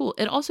really, really cool.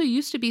 It also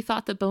used to be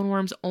thought that bone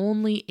worms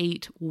only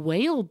ate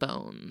whale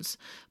bones,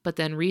 but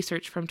then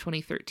research from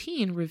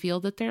 2013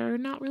 revealed that they're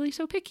not really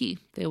so picky.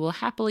 They will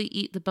happily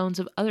eat the bones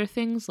of other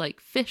things like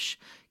fish,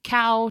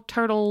 cow,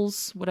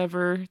 turtles,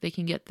 whatever they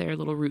can get their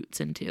little roots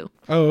into.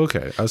 Oh,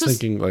 okay. I was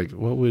thinking, like,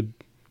 what would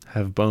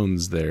have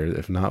bones there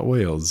if not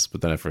whales? But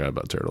then I forgot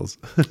about turtles.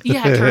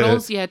 Yeah,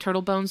 turtles. Yeah,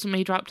 turtle bones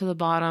may drop to the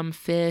bottom.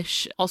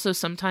 Fish. Also,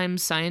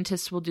 sometimes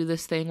scientists will do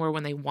this thing where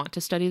when they want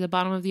to study the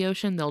bottom of the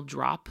ocean, they'll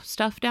drop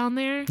stuff down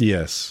there.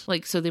 Yes.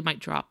 Like, so they might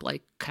drop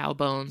like cow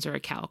bones or a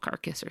cow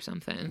carcass or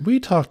something. We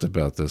talked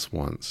about this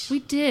once. We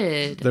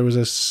did. There was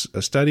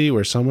a study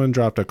where someone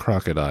dropped a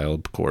crocodile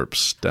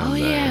corpse down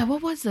there. Oh yeah,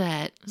 what was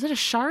that? Was it a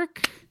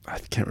shark? I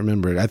can't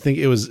remember. I think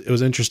it was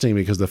interesting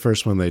because the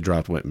first one they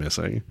dropped went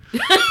missing.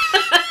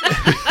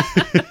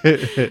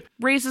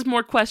 Raises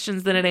more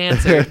questions than it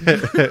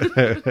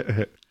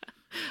answered.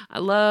 I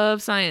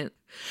love science.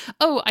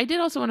 Oh, I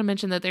did also want to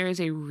mention that there is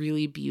a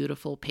really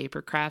beautiful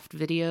papercraft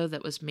video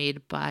that was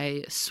made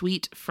by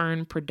Sweet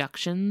Fern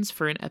Productions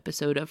for an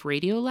episode of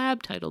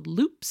Radiolab titled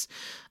Loops,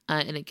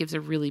 and it gives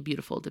a really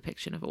beautiful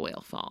depiction of a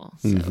whale fall.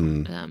 So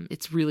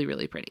it's really,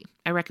 really pretty.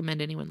 I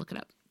recommend anyone look it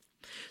up.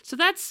 So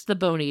that's the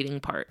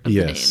bone-eating part of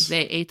the name.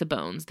 They ate the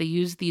bones. They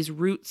used these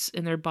roots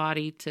in their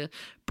body to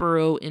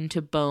burrow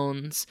into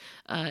bones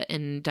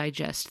and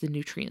digest the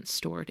nutrients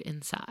stored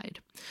inside.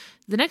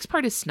 The next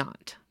part is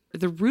snot.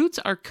 The roots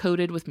are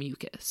coated with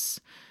mucus.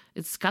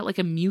 It's got like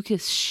a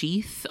mucus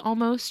sheath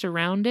almost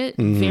around it.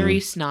 Very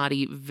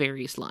snotty,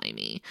 very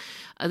slimy.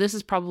 This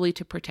is probably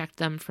to protect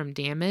them from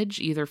damage,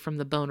 either from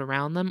the bone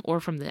around them or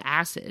from the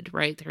acid,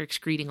 right? They're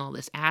excreting all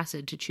this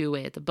acid to chew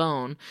away at the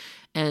bone.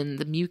 And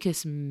the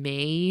mucus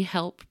may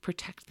help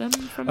protect them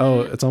from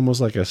that. It's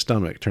almost like a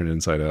stomach turned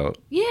inside out.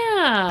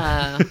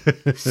 Yeah.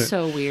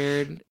 So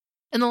weird.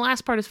 And the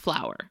last part is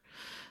flour.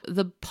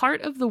 The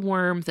part of the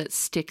worm that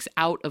sticks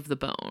out of the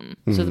bone,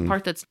 so the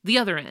part that's the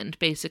other end,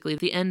 basically,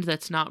 the end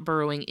that's not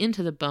burrowing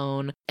into the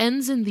bone,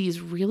 ends in these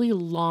really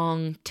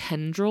long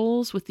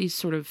tendrils with these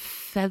sort of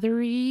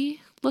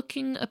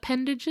feathery-looking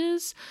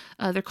appendages.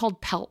 They're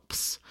called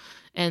palps,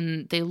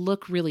 and they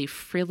look really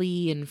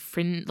frilly and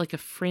like a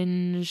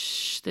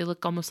fringe. They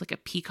look almost like a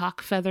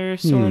peacock feather,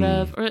 sort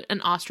of, or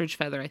an ostrich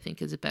feather, I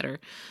think is a better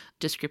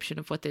description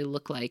of what they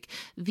look like.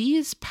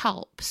 These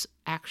palps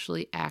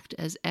actually act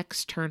as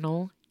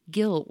external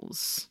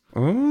gills.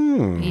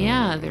 Oh.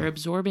 Yeah, they're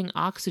absorbing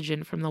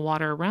oxygen from the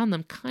water around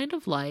them, kind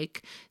of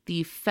like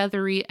the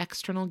feathery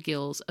external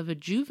gills of a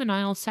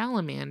juvenile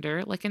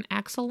salamander, like an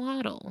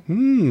axolotl.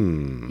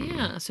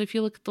 Yeah, so if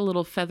you look at the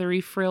little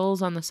feathery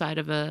frills on the side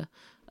of an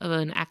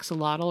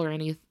axolotl or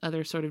any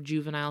other sort of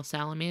juvenile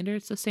salamander,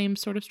 it's the same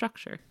sort of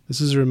structure. This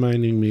is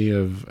reminding me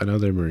of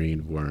another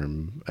marine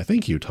worm I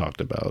think you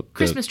talked about.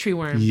 Christmas tree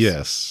worms.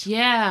 Yes.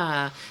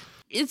 Yeah.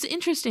 It's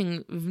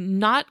interesting,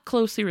 not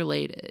closely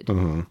related,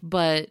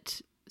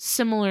 but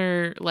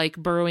similar, like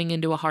burrowing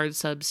into a hard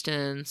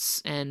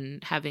substance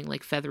and having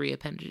like feathery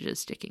appendages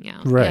sticking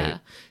out. Right. Yeah.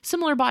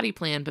 Similar body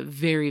plan, but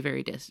very,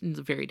 very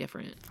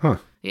different. Huh.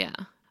 Yeah.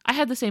 I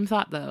had the same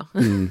thought though.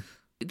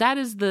 That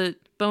is the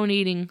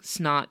bone-eating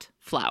snot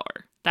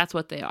flower. That's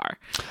what they are.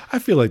 I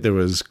feel like there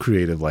was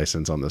creative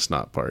license on the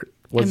snot part.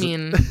 Yeah.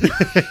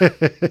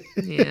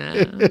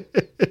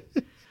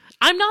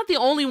 I'm not the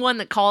only one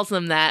that calls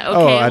them that.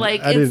 Okay,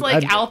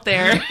 it's out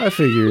there. I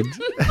figured.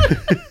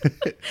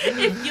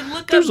 If you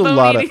look there's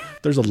up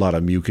there's a lot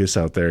of mucus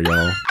out there,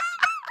 y'all.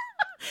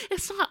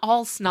 It's not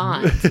all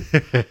snot,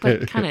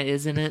 but kind of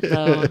isn't it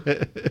though?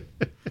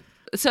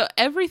 So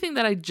everything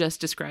that I just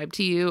described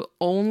to you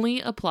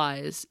only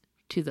applies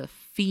to the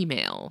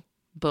female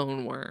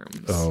bone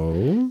worms.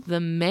 Oh. The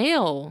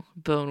male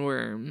bone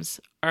worms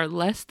are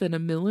less than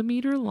 1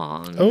 millimeter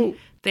long. Oh.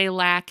 They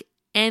lack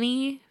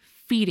any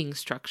feeding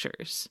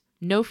structures.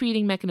 No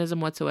feeding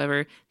mechanism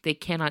whatsoever. They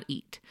cannot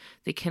eat.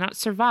 They cannot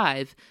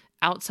survive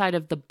outside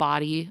of the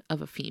body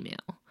of a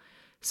female.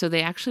 So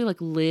they actually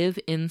like live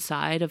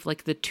inside of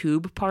like the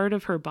tube part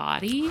of her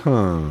body.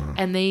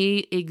 And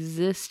they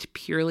exist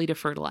purely to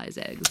fertilize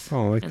eggs.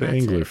 Oh, like the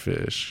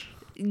anglerfish.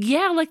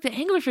 Yeah, like the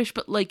anglerfish,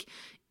 but like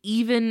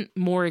even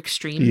more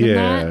extreme than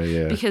that.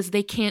 Yeah. Because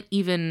they can't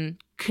even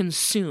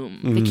consume.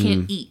 They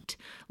can't eat.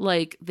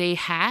 Like they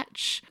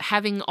hatch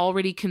having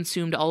already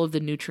consumed all of the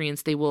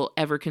nutrients they will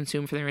ever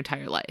consume for their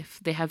entire life.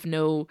 They have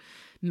no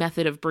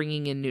method of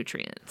bringing in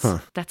nutrients.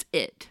 That's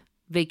it.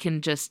 They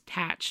can just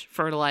hatch,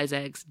 fertilize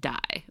eggs,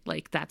 die.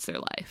 Like that's their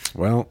life.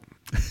 Well,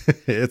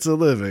 it's a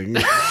living.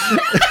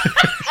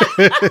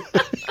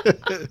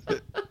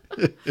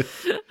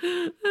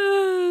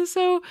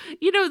 So,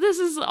 this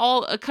is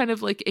all a kind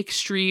of like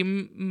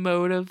extreme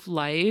mode of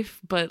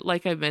life. But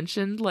like I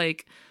mentioned,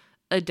 like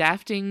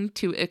adapting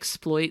to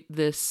exploit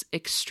this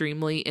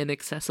extremely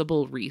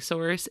inaccessible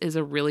resource is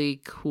a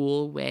really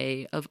cool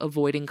way of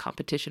avoiding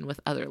competition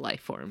with other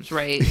life forms,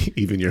 right?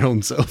 Even your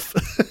own self.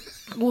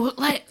 Well,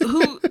 like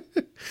who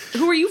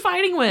are you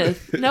fighting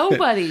with?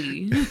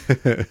 Nobody.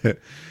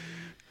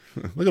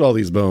 Look at all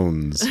these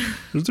bones.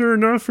 Is there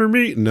enough for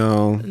me?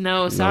 No.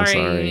 No,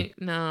 sorry.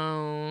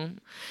 No.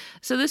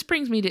 So this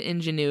brings me to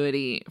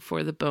ingenuity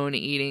for the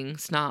bone-eating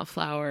snot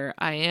flower.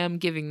 I am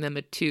giving them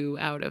a 2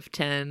 out of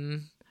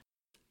 10.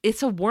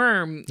 It's a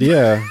worm.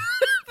 Yeah.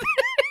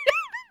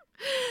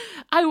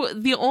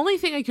 The only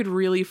thing I could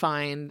really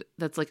find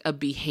that's like a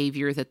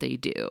behavior that they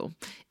do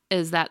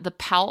is that the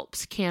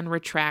palps can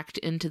retract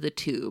into the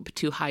tube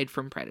to hide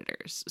from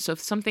predators. So if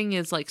something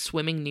is like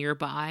swimming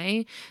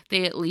nearby,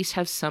 they at least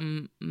have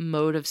some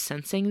mode of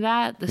sensing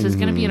that. This is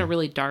going to be in a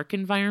really dark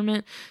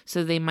environment,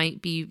 so they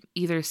might be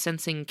either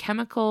sensing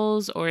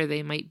chemicals or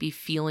they might be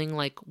feeling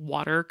like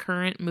water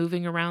current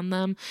moving around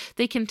them.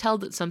 They can tell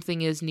that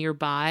something is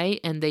nearby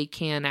and they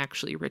can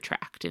actually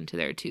retract into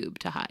their tube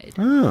to hide.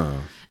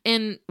 Oh.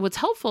 And what's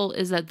helpful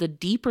is that the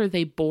deeper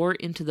they bore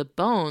into the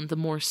bone, the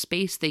more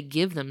space they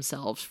give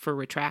themselves for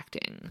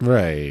retracting.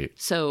 Right.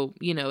 So,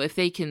 if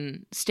they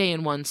can stay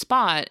in one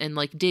spot and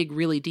like dig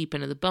really deep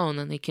into the bone,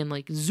 then they can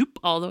like zoop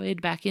all the way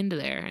back into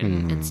there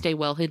and stay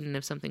well hidden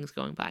if something's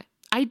going by.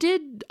 I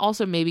did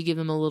also maybe give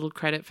them a little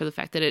credit for the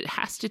fact that it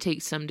has to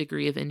take some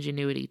degree of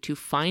ingenuity to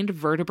find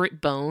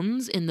vertebrate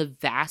bones in the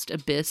vast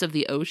abyss of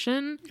the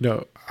ocean.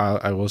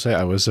 I will say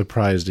I was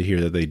surprised to hear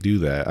that they do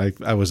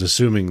that. I was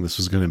assuming this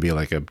was going to be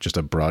like just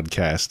a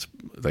broadcast,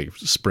 like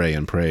spray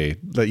and pray,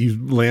 that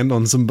you land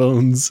on some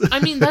bones. I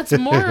mean, that's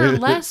more or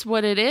less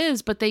what it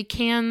is, but they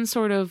can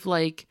sort of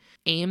like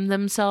aim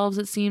themselves,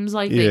 it seems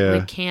like.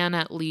 They can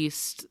at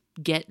least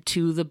get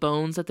to the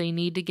bones that they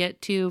need to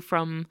get to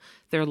from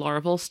their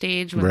larval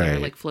stage when they're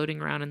like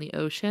floating around in the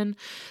ocean.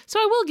 So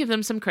I will give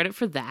them some credit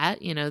for that.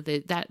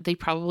 That they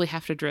probably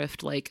have to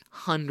drift like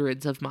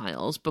hundreds of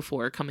miles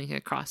before coming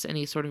across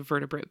any sort of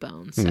vertebrate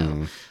bones.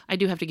 So I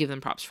do have to give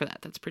them props for that.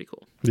 That's pretty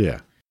cool.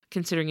 Yeah.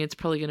 Considering it's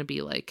probably going to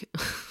be like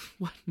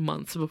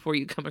months before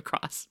you come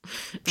across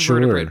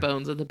vertebrate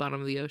bones at the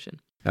bottom of the ocean.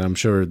 And I'm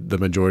sure the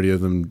majority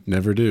of them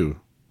never do.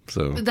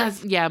 So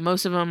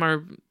most of them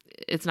are.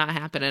 It's not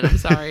happening. I'm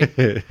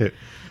sorry.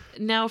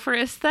 Now, for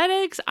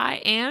aesthetics, I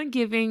am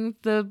giving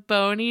the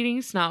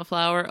bone-eating snot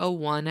flower a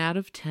 1 out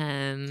of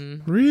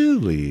 10.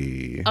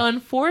 Really?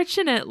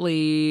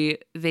 Unfortunately,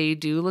 they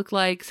do look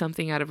like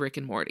something out of Rick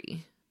and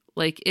Morty.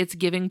 Like, it's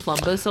giving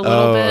Plumbus a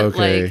little bit.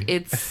 Okay.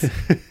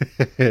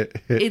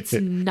 Like, it's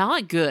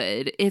not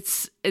good.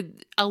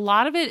 A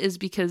lot of it is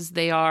because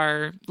they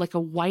are like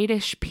a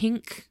whitish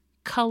pink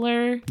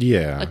color.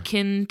 Yeah.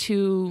 Akin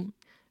to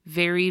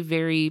very,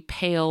 very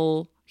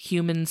pale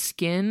human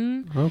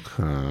skin.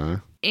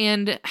 Okay.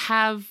 And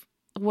have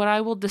what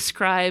I will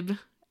describe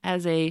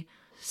as a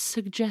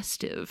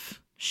suggestive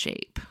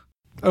shape.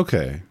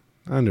 Okay,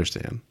 I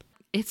understand.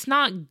 It's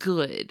not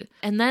good.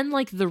 And then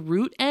like the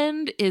root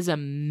end is a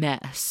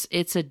mess.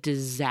 It's a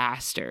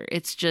disaster.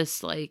 It's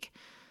just like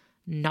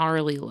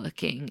gnarly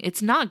looking.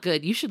 It's not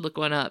good. You should look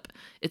one up.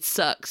 It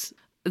sucks.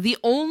 The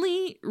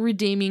only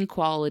redeeming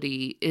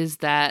quality is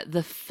that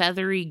the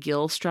feathery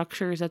gill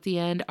structures at the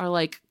end are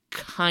like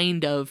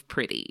kind of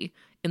pretty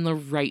in the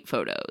right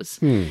photos.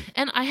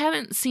 And I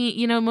haven't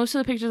seen, most of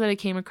the pictures that I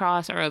came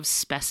across are of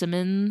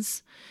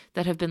specimens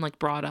that have been like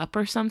brought up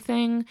or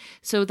something.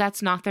 So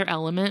that's not their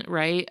element,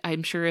 right?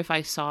 I'm sure if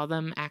I saw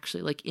them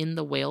actually like in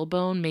the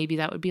whalebone, maybe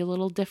that would be a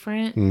little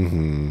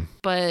different.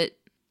 But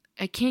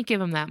I can't give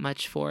them that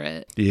much for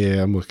it.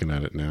 Yeah, I'm looking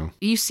at it now.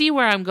 You see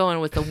where I'm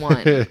going with the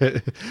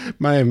one.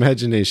 My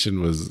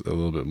imagination was a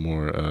little bit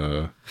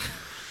more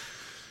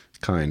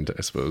kind,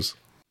 I suppose.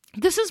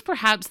 This is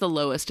perhaps the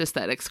lowest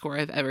aesthetic score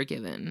I've ever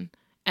given,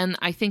 and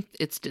I think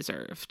it's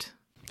deserved.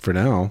 For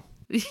now.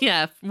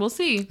 Yeah, we'll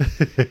see.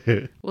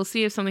 We'll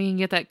see if something can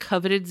get that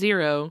coveted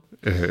 0.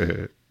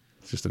 It's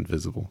just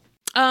invisible.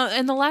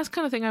 And the last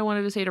kind of thing I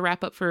wanted to say to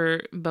wrap up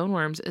for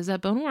boneworms is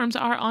that boneworms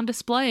are on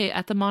display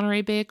at the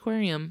Monterey Bay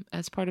Aquarium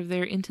as part of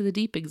their Into the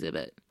Deep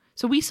exhibit.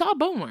 So we saw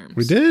boneworms.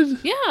 We did?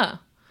 Yeah.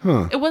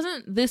 Huh. It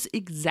wasn't this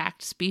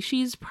exact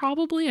species,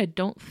 probably, I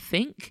don't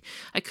think.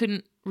 I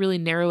couldn't really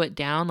narrow it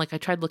down. Like, I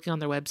tried looking on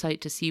their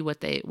website to see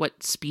what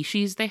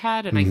species they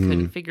had, and I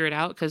couldn't figure it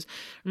out. Because,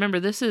 remember,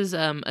 this is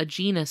a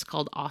genus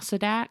called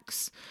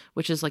Ossidax,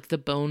 which is like the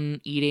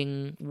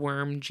bone-eating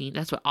worm gene.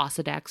 That's what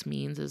Ossidax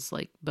means, is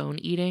like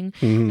bone-eating.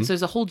 So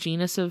there's a whole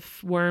genus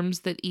of worms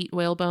that eat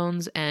whale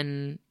bones,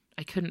 and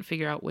I couldn't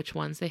figure out which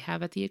ones they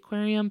have at the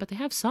aquarium, but they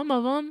have some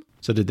of them.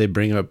 So did they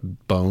bring up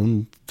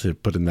bone to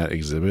put in that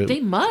exhibit?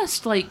 They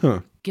must,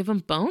 give them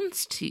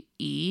bones to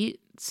eat.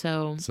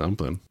 So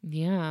something.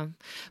 Yeah.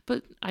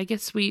 But I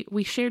guess we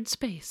shared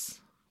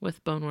space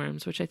with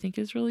boneworms, which I think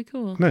is really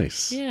cool.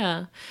 Nice.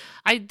 Yeah.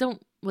 I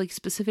don't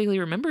specifically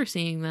remember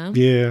seeing them.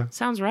 Yeah.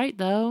 Sounds right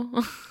though.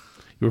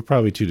 You were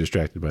probably too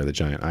distracted by the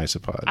giant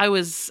isopod. I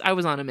was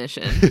on a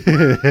mission.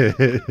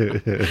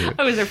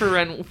 I was there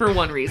for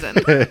one reason.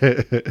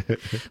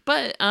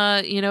 But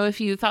if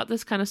you thought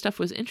this kind of stuff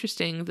was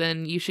interesting,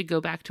 then you should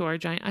go back to our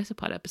giant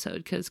isopod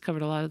episode, because it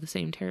covered a lot of the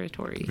same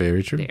territory.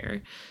 Very true.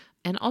 There.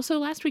 And also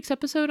last week's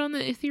episode on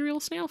the ethereal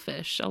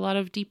snailfish, a lot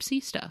of deep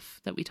sea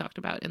stuff that we talked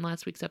about in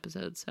last week's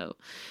episode. So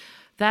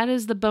that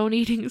is the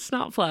bone-eating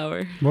snot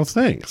flower. Well,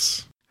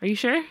 thanks. Are you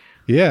sure?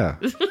 Yeah,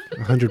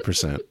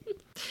 100%.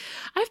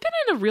 I've been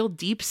in a real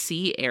deep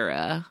sea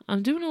era.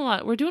 We're doing a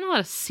lot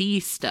of sea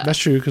stuff. That's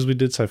true, because we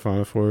did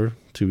Siphonophore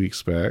 2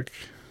 weeks back.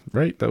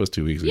 Right? That was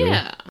 2 weeks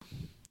ago.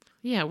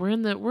 Yeah, we're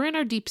in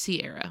our deep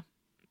sea era.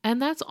 And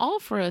that's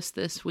all for us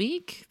this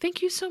week.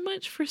 Thank you so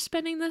much for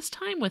spending this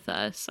time with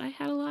us. I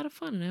had a lot of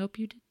fun, and I hope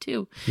you did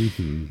too.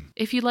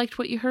 If you liked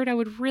what you heard, I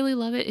would really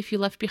love it if you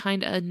left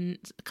behind a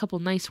couple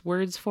nice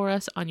words for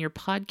us on your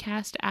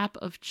podcast app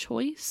of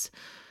choice,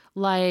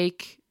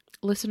 like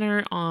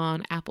listener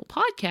on Apple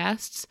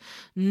Podcasts,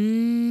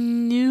 new,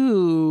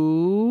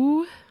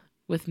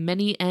 with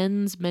many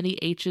N's, many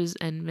H's,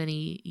 and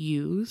many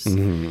U's,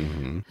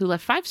 who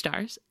left 5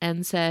 stars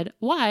and said,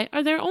 "Why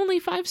are there only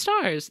 5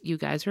 stars? You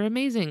guys are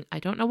amazing. I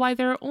don't know why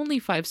there are only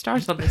 5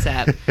 stars on this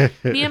app.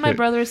 Me and my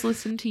brothers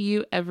listen to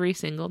you every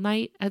single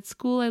night. At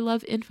school, I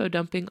love info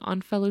dumping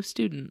on fellow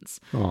students.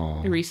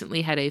 Aww. I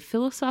recently had a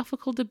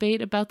philosophical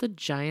debate about the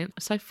giant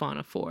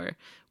siphonophore.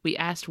 We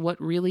asked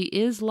what really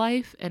is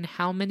life and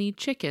how many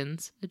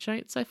chickens a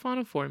giant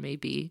siphonophore may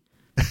be."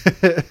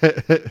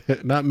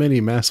 Not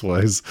many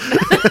mass-wise.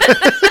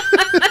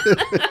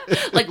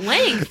 Like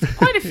length,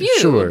 quite a few.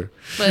 Sure.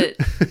 But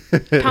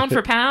pound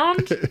for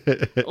pound,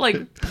 like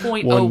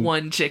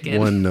 0.01 chicken.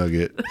 One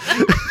nugget.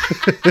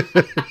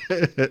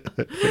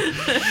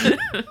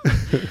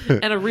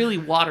 And a really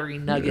watery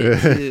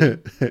nugget, too.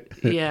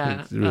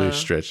 Yeah. Really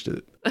stretched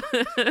it.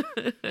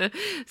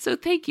 So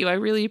thank you. I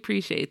really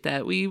appreciate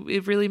that.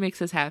 It really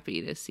makes us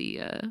happy to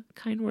see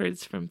kind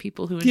words from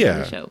people who enjoy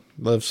the show.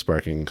 Love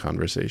sparking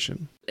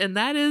conversation. And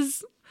that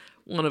is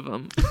one of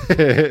them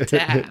to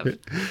have.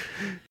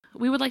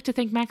 We would like to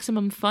thank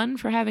Maximum Fun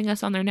for having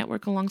us on their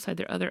network alongside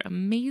their other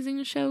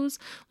amazing shows,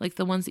 like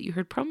the ones that you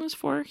heard promos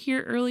for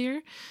here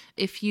earlier.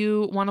 If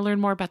you want to learn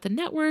more about the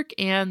network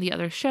and the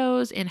other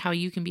shows and how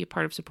you can be a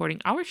part of supporting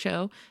our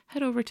show,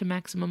 head over to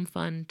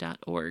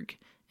MaximumFun.org.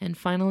 And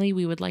finally,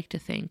 we would like to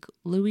thank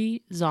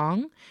Louis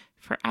Zong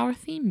for our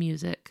theme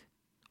music,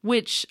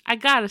 which I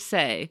gotta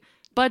say,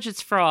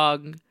 Budget's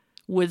Frog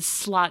would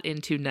slot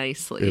into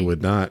nicely. It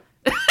would not.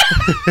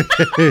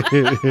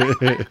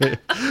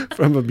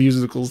 From a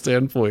musical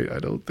standpoint, I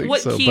don't think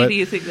so. What key do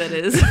you think that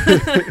is?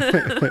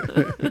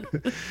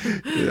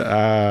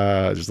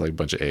 Just like a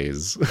bunch of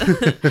A's.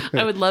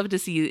 I would love to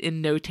see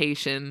in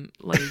notation,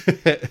 like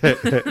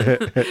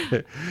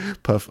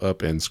puff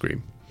up and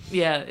scream.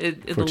 Yeah,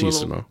 in the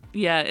Fortissimo.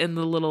 in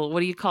the little,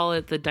 what do you call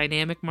it? The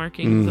dynamic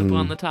markings up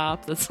on the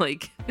top. That's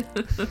like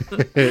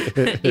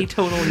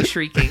atonally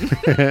shrieking.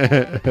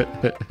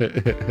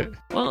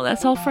 Well,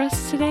 that's all for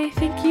us today.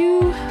 Thank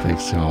you.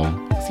 Thanks, y'all.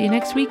 See you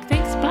next week.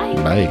 Thanks. Bye.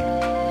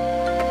 Bye.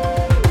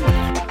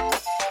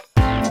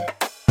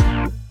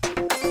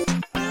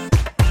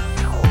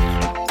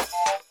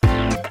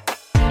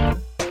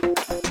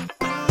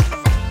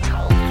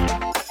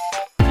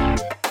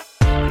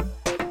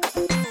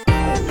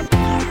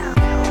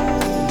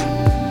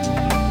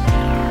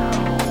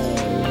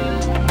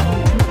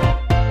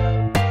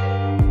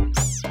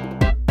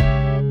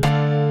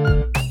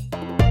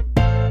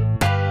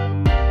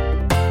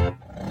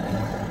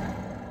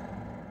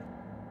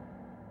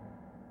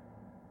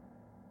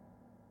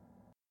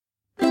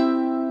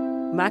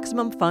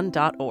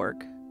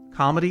 MaximumFun.org.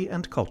 Comedy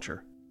and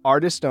culture.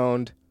 Artist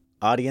owned.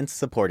 Audience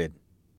supported.